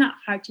actually not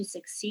hard to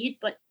succeed,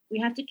 but we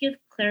have to give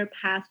clear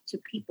path to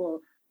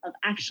people of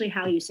actually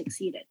how you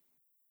succeeded.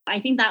 I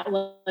think that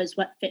was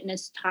what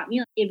fitness taught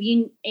me. If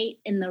you ate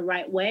in the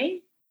right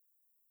way,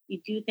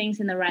 you do things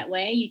in the right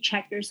way, you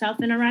check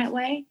yourself in the right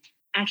way,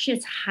 actually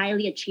it's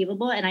highly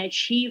achievable. And I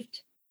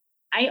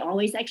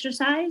always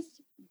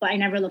exercised, but I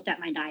never looked at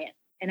my diet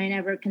and I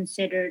never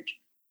considered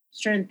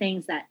certain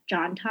things that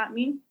John taught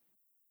me.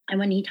 And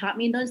when he taught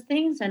me those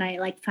things and I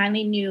like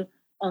finally knew,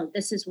 oh,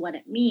 this is what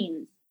it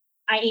means.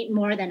 I ate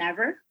more than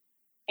ever.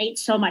 I ate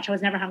so much. I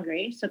was never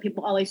hungry. So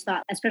people always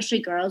thought,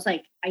 especially girls,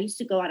 like I used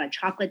to go on a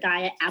chocolate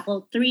diet,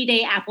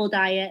 3-day apple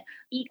diet,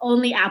 eat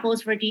only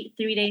apples for 3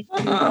 days.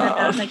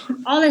 I was like,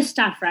 all this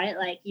stuff, right?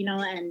 Like,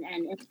 and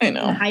in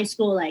high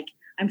school, like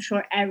I'm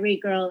sure every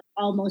girl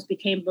almost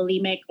became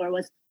bulimic or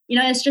was,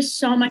 it's just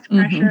so much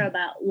pressure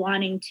about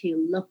wanting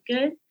to look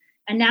good.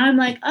 And now I'm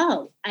like,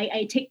 oh,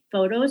 I take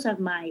photos of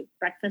my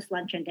breakfast,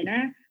 lunch, and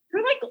dinner.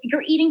 They're like,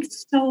 you're eating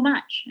so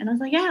much. And I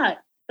was like, yeah.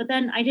 But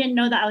then I didn't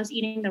know that I was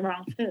eating the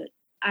wrong food.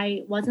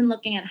 I wasn't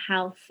looking at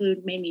how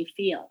food made me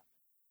feel.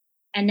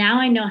 And now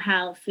I know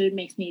how food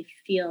makes me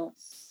feel.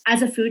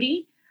 As a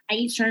foodie, I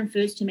eat certain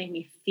foods to make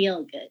me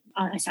feel good.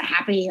 Oh, I'm so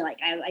happy. Like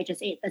I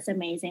just ate this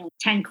amazing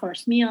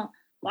 10-course meal.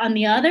 On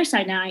the other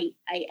side now,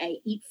 I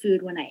eat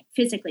food when I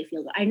physically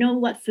feel good. I know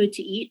what food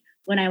to eat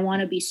when I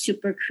want to be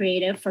super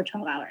creative for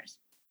 12 hours.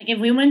 Like if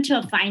we went to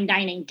a fine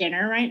dining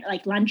dinner, right,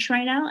 like lunch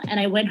right now, and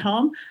I went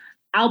home,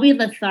 I'll be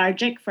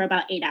lethargic for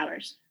about 8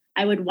 hours.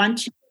 I would want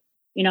to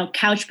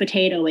couch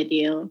potato with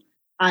you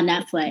on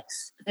Netflix,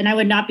 and I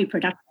would not be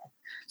productive.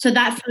 So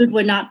that food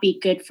would not be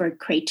good for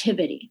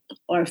creativity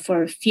or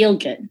for feel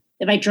good.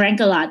 If I drank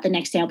a lot, the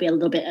next day I'll be a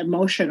little bit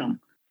emotional,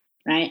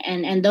 right?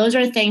 And those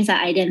are things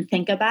that I didn't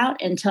think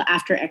about until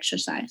after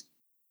exercise,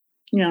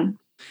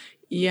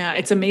 Yeah,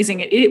 it's amazing.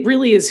 It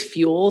really is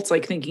fuel. It's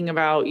like thinking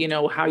about,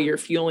 how you're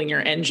fueling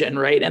your engine,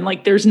 right? And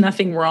like, there's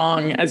nothing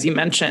wrong, as you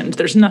mentioned,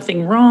 there's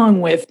nothing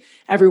wrong with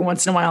every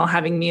once in a while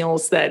having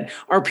meals that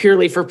are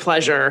purely for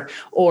pleasure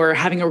or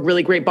having a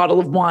really great bottle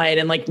of wine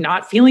and like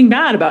not feeling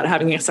bad about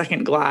having a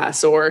second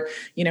glass or,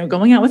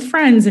 going out with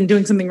friends and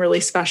doing something really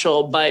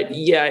special. But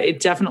yeah,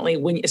 it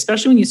definitely,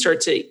 especially when you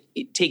start to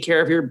take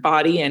care of your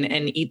body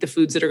and eat the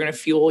foods that are going to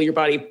fuel your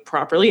body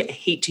properly. I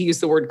hate to use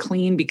the word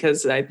clean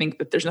because I think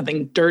that there's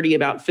nothing dirty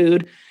about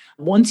food.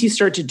 Once you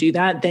start to do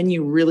that, then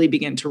you really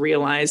begin to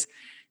realize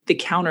the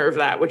counter of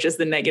that, which is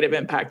the negative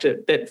impact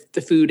that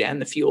the food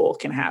and the fuel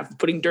can have,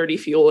 putting dirty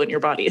fuel in your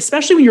body,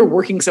 especially when you're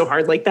working so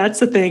hard. Like that's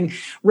the thing.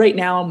 Right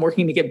now, I'm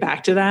working to get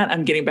back to that.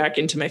 I'm getting back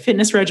into my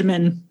fitness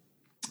regimen,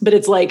 but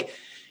it's like,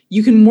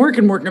 you can work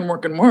and work and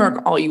work and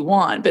work all you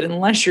want, but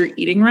unless you're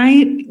eating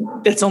right,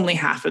 that's only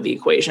half of the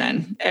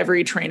equation.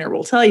 Every trainer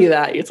will tell you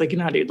that. It's like,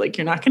 dude, like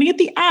you're not going to get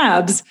the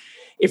abs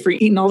if you're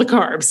eating all the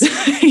carbs,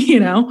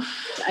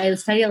 I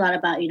study a lot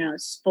about,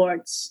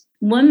 sports.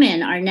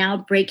 Women are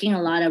now breaking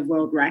a lot of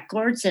world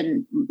records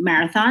and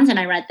marathons. And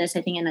I read this,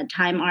 I think, in a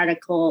Time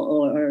article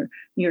or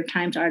New York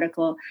Times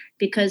article,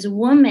 because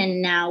women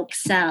now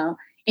excel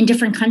in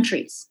different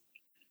countries.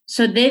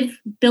 So they've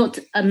built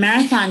a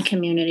marathon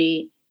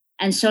community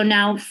And so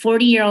now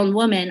 40-year-old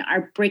women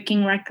are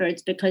breaking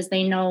records because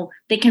they know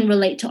they can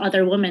relate to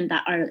other women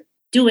that are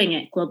doing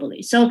it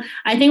globally. So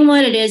I think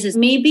what it is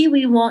maybe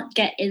we won't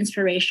get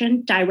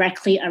inspiration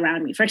directly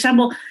around me. For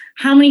example,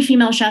 how many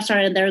female chefs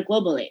are there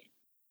globally?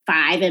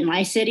 5 in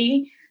my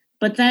city.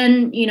 But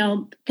then,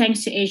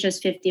 thanks to Asia's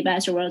 50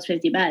 Best or World's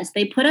 50 Best,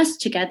 they put us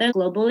together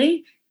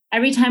globally.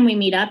 Every time we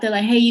meet up, they're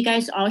like, hey, you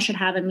guys all should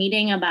have a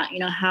meeting about,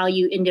 how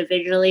you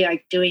individually are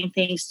doing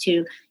things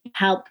to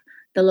help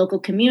the local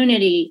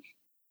community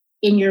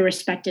in your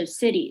respective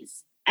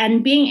cities.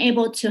 And being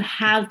able to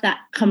have that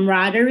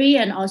camaraderie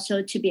and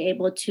also to be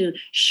able to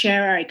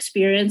share our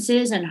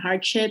experiences and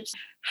hardships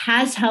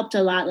has helped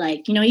a lot.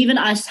 Like, even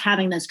us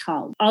having this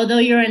call, although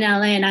you're in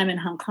LA and I'm in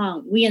Hong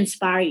Kong, we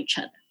inspire each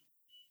other,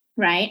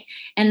 right?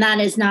 And that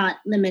is not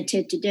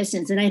limited to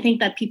distance. And I think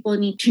that people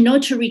need to know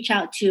to reach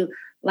out to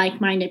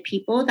like-minded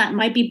people that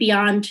might be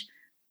beyond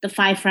the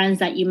 5 friends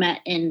that you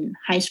met in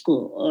high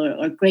school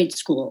or grade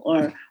school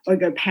or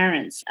your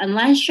parents.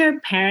 Unless your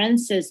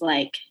parents is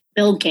like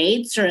Bill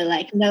Gates or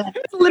like, no, I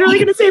was literally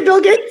going to say Bill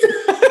Gates.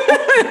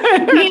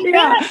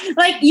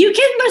 Like you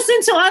can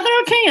listen to other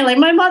opinions. Like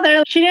my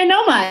mother, she didn't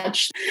know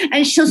much,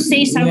 and she'll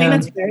say something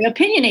that's very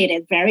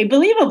opinionated, very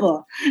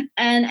believable.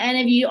 And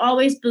if you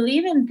always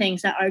believe in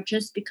things that are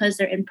just because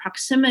they're in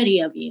proximity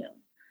of you,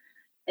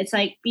 it's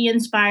like be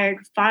inspired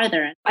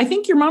farther. I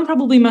think your mom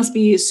probably must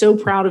be so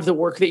proud of the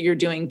work that you're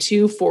doing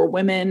too for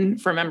women,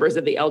 for members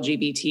of the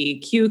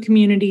LGBTQ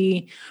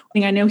community.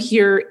 I know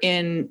here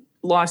in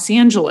Los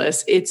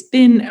Angeles, it's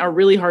been a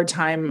really hard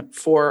time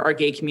for our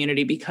gay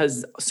community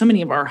because so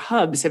many of our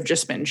hubs have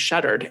just been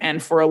shuttered.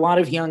 And for a lot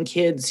of young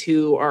kids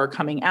who are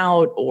coming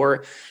out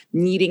or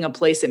needing a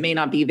place that may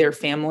not be their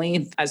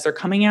family as they're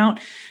coming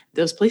out,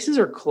 those places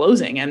are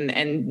closing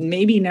and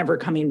maybe never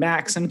coming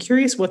back. So I'm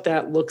curious what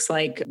that looks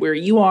like where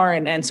you are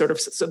and sort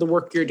of so the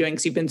work you're doing.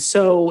 So you've been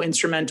so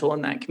instrumental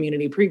in that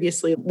community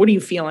previously. What are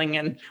you feeling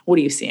and what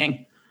are you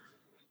seeing?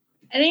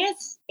 I think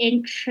it's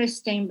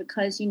interesting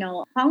because,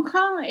 Hong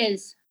Kong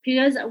is,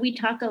 because we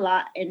talk a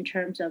lot in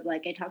terms of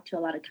like, I talk to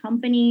a lot of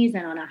companies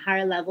and on a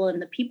higher level,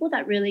 and the people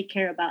that really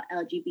care about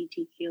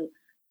LGBTQ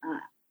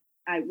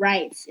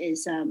rights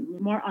is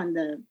more on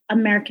the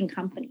American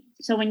companies.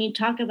 So when you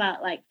talk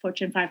about like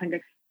Fortune 500,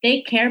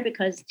 they care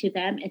because to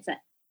them, it's an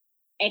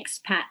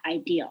expat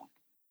ideal,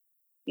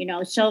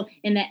 So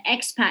in the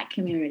expat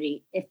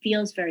community, it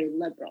feels very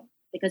liberal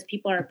because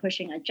people are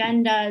pushing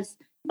agendas.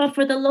 But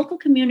for the local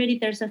community,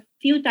 there's a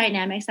few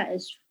dynamics that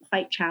is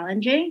quite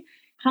challenging.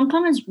 Hong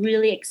Kong is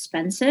really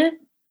expensive,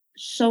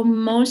 so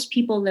most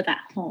people live at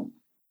home.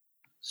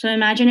 So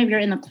imagine if you're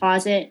in the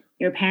closet,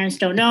 your parents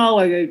don't know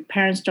or your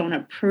parents don't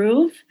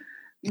approve,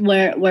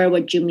 where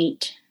would you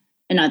meet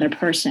another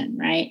person,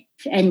 right?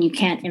 And you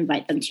can't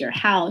invite them to your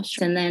house.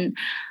 And then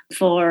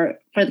for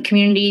the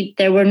community,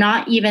 there were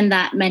not even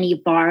that many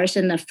bars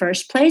in the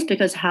first place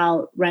because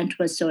how rent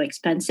was so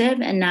expensive.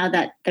 And now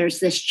that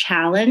there's this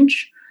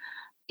challenge,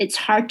 it's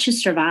hard to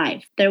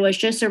survive. There was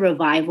just a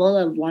revival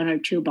of 1 or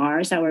 2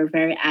 bars that were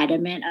very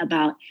adamant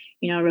about,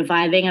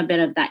 reviving a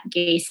bit of that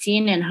gay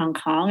scene in Hong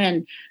Kong.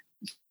 And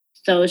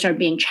those are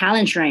being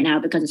challenged right now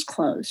because it's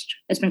closed.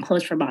 It's been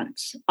closed for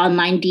months.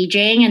 Online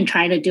DJing and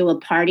trying to do a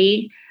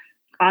party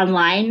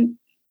online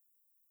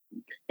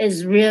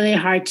is really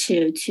hard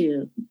to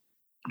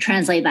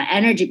translate that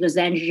energy because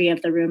the energy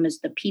of the room is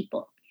the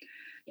people.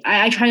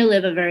 I try to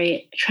live a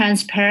very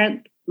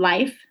transparent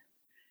life.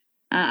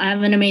 I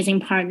have an amazing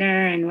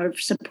partner and we're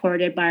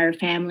supported by our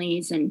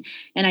families. And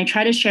I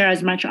try to share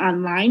as much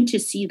online to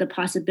see the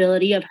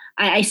possibility of,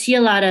 I see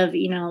a lot of,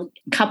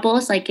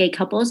 couples, like gay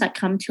couples that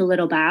come to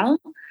Little Bao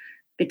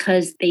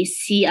because they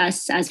see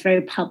us as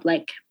very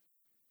public.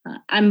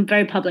 I'm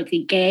very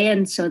publicly gay.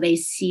 And so they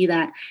see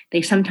that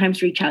they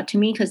sometimes reach out to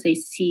me because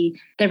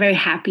they're very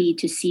happy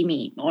to see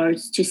me or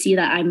to see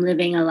that I'm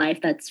living a life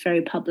that's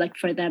very public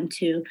for them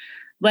to,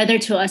 whether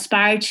to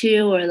aspire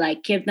to or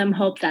like give them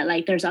hope that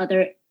like there's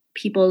other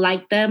people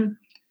like them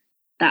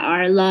that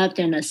are loved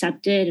and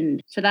accepted.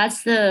 And so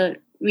that's the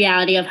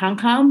reality of Hong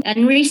Kong.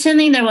 And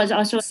recently there was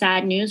also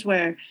sad news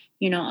where,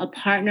 a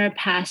partner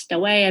passed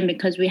away. And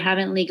because we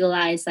haven't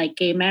legalized like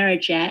gay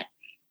marriage yet,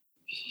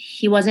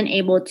 he wasn't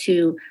able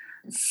to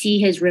see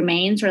his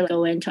remains or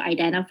go in to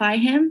identify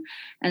him.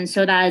 And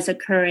so that is a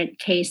current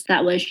case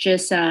that was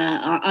just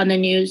on the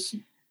news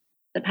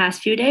the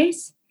past few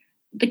days.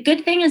 The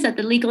good thing is that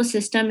the legal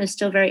system is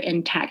still very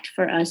intact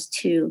for us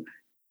to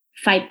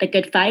fight the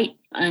good fight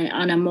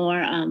on a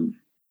more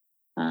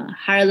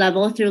higher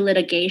level through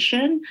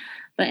litigation.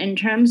 But in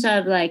terms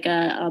of like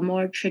a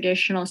more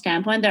traditional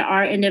standpoint, there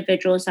are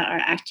individuals that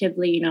are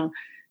actively,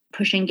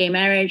 pushing gay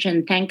marriage.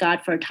 And thank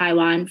God for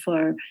Taiwan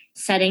for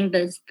setting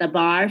the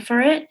bar for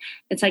it.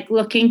 It's like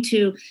looking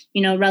to,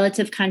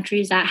 relative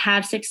countries that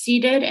have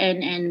succeeded.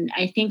 And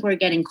I think we're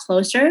getting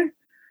closer.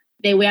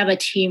 We have a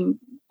team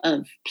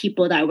of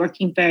people that are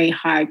working very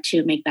hard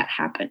to make that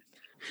happen.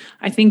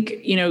 I think,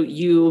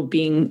 you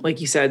being,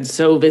 like you said,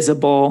 so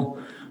visible,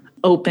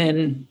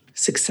 open,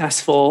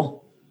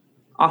 successful,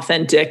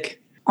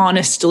 authentic,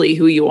 honestly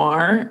who you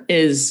are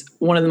is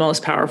one of the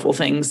most powerful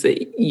things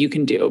that you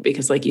can do,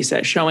 because like you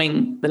said,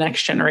 showing the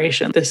next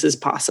generation this is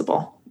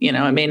possible.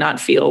 It may not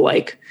feel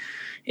like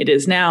it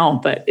is now,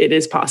 but it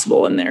is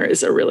possible, and there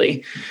is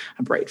a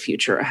bright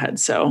future ahead.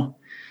 So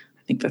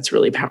I think that's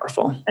really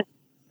powerful.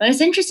 But it's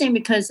interesting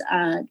because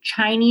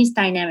Chinese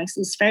dynamics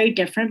is very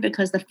different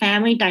because the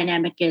family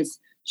dynamic is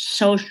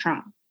so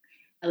strong.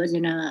 I was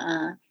in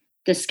a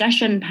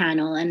discussion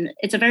panel, and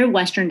it's a very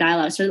Western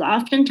dialogue. So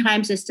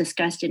oftentimes it's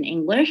discussed in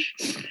English.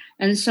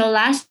 And so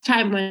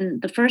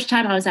the first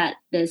time I was at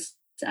this,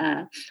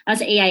 I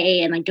was at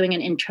AIA and like doing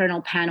an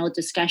internal panel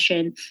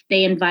discussion,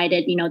 they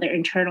invited, their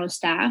internal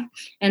staff.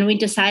 And we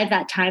decided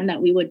that time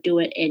that we would do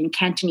it in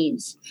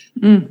Cantonese.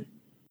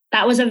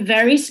 That was a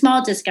very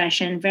small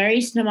discussion, very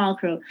small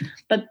crew.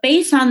 But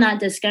based on that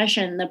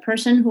discussion, the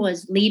person who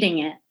was leading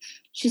it,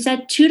 she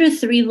said 2 to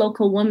 3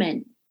 local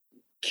women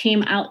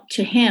came out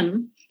to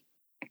him,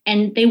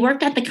 and they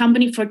worked at the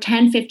company for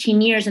 10,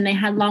 15 years, and they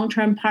had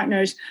long-term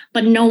partners,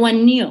 but no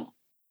one knew.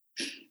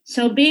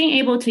 So being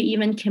able to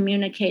even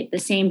communicate the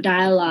same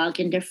dialogue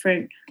in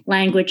different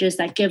languages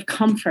that give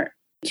comfort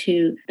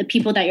to the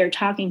people that you're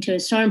talking to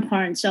is so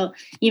important. So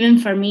even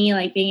for me,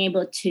 like being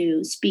able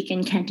to speak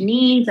in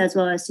Cantonese as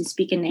well as to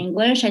speak in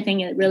English, I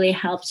think it really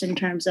helps in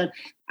terms of,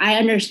 I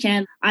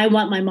understand, I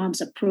want my mom's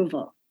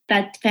approval.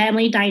 That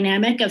family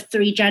dynamic of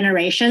 3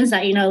 generations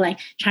that, like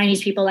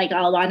Chinese people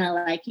all want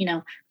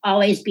to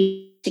always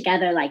be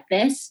together like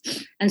this.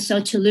 And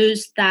so to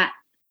lose that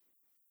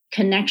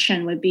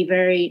connection would be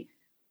very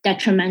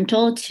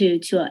detrimental to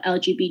an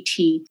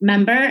LGBT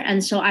member.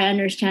 And so I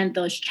understand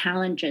those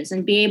challenges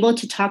and be able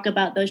to talk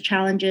about those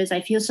challenges.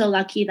 I feel so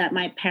lucky that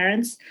my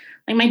parents,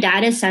 like my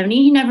dad is 70,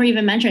 he never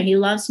even mentioned, he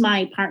loves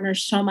my partner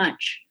so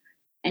much.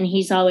 And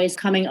he's always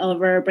coming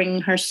over,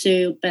 bringing her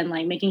soup and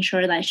making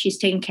sure that she's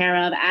taken care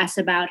of, asks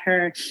about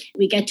her.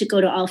 We get to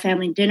go to all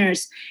family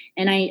dinners.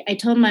 And I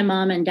told my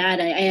mom and dad,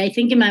 I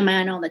think in my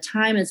mind all the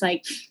time is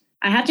I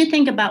have to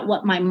think about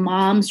what my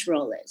mom's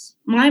role is.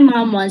 My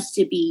mom wants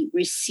to be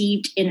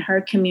received in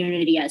her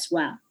community as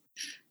well.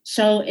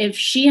 So if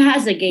she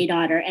has a gay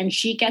daughter and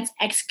she gets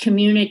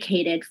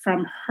excommunicated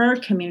from her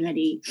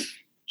community,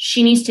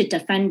 she needs to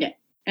defend it.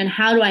 And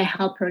how do I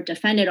help her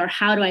defend it? Or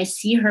how do I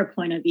see her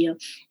point of view?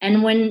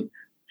 And when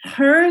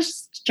her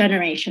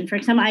generation, for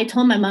example, I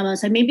told my mom, I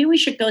said, maybe we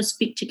should go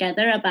speak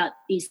together about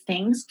these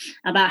things,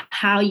 about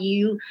how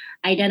you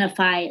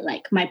identify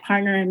my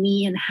partner and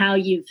me and how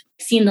you've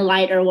seen the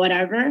light or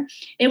whatever.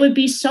 It would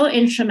be so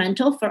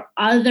instrumental for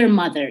other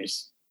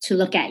mothers to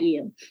look at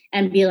you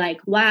and be like,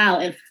 wow,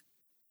 if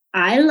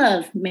I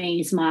love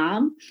May's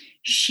mom,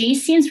 she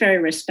seems very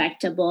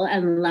respectable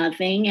and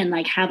loving and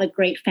have a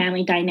great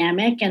family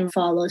dynamic and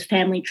follows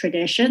family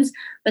traditions,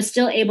 but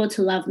still able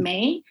to love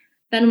May,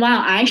 then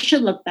wow, I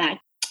should look back.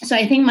 So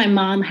I think my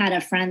mom had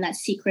a friend that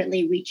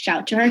secretly reached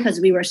out to her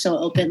because we were so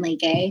openly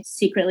gay,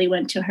 secretly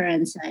went to her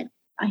and said,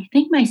 I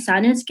think my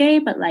son is gay,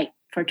 but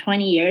for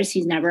 20 years,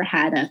 he's never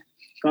had a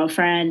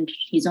girlfriend.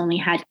 He's only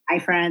had guy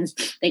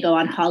friends. They go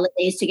on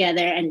holidays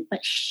together,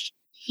 but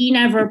he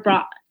never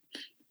brought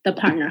the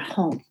partner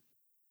home.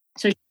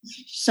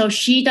 So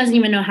she doesn't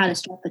even know how to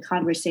start the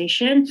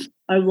conversation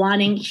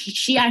or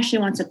she actually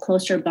wants a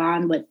closer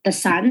bond with the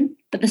son,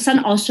 but the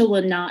son also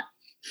will not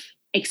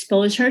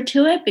expose her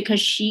to it because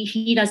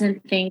he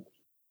doesn't think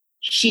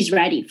she's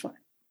ready for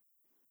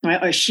it,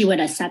 right? Or she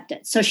would accept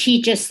it. So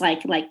she just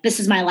like,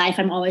 this is my life.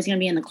 I'm always going to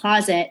be in the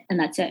closet and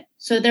that's it.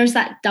 So there's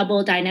that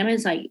double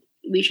dynamic.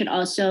 We should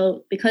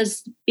also,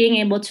 because being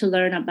able to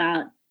learn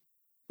about,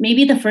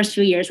 maybe the first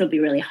few years will be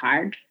really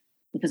hard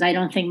because I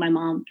don't think my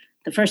mom,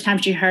 the first time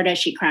she heard it,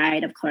 she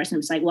cried, of course. And it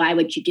was like, why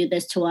would you do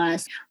this to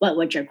us? What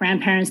would your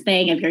grandparents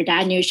think? If your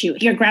dad knew,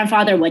 your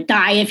grandfather would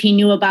die if he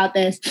knew about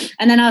this.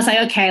 And then I was like,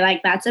 okay,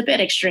 that's a bit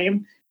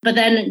extreme. But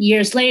then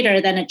years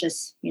later, then it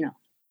just,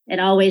 it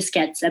always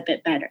gets a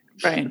bit better.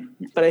 Right.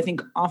 But I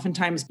think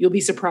oftentimes you'll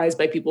be surprised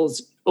by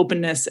people's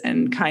openness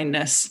and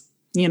kindness,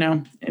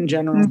 in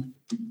general.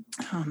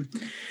 Mm-hmm.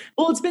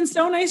 Well, it's been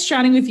so nice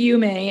chatting with you,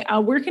 May.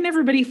 Where can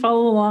everybody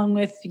follow along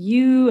with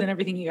you and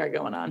everything you got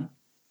going on?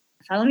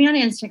 Follow me on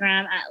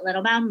Instagram at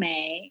Little Bao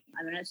May.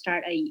 I'm going to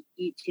start a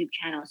YouTube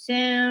channel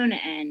soon.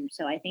 And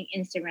so I think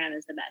Instagram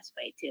is the best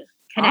way to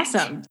connect.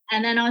 Awesome.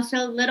 And then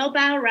also Little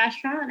Bao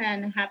Restaurant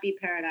and Happy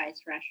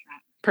Paradise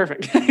Restaurant.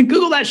 Perfect.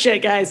 Google that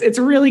shit, guys. It's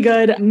really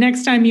good.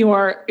 Next time you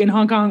are in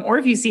Hong Kong, or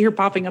if you see her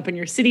popping up in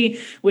your city,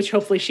 which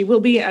hopefully she will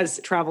be as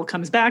travel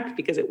comes back,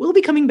 because it will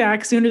be coming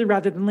back sooner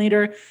rather than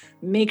later,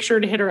 make sure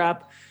to hit her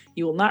up.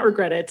 You will not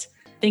regret it.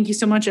 Thank you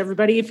so much,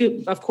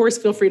 everybody. Of course,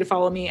 feel free to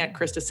follow me at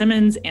Krista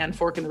Simmons and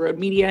Fork in the Road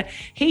Media.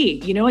 Hey,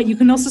 you know what? You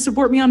can also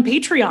support me on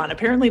Patreon.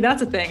 Apparently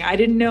that's a thing. I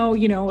didn't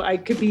know, I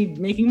could be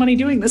making money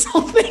doing this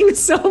whole thing.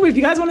 So if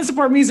you guys want to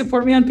support me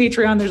on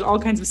Patreon. There's all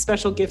kinds of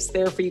special gifts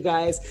there for you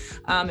guys,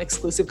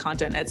 exclusive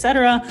content,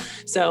 etc.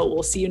 So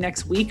we'll see you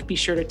next week. Be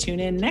sure to tune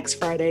in next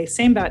Friday,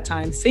 same bat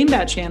time, same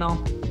bat channel.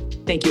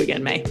 Thank you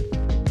again, May.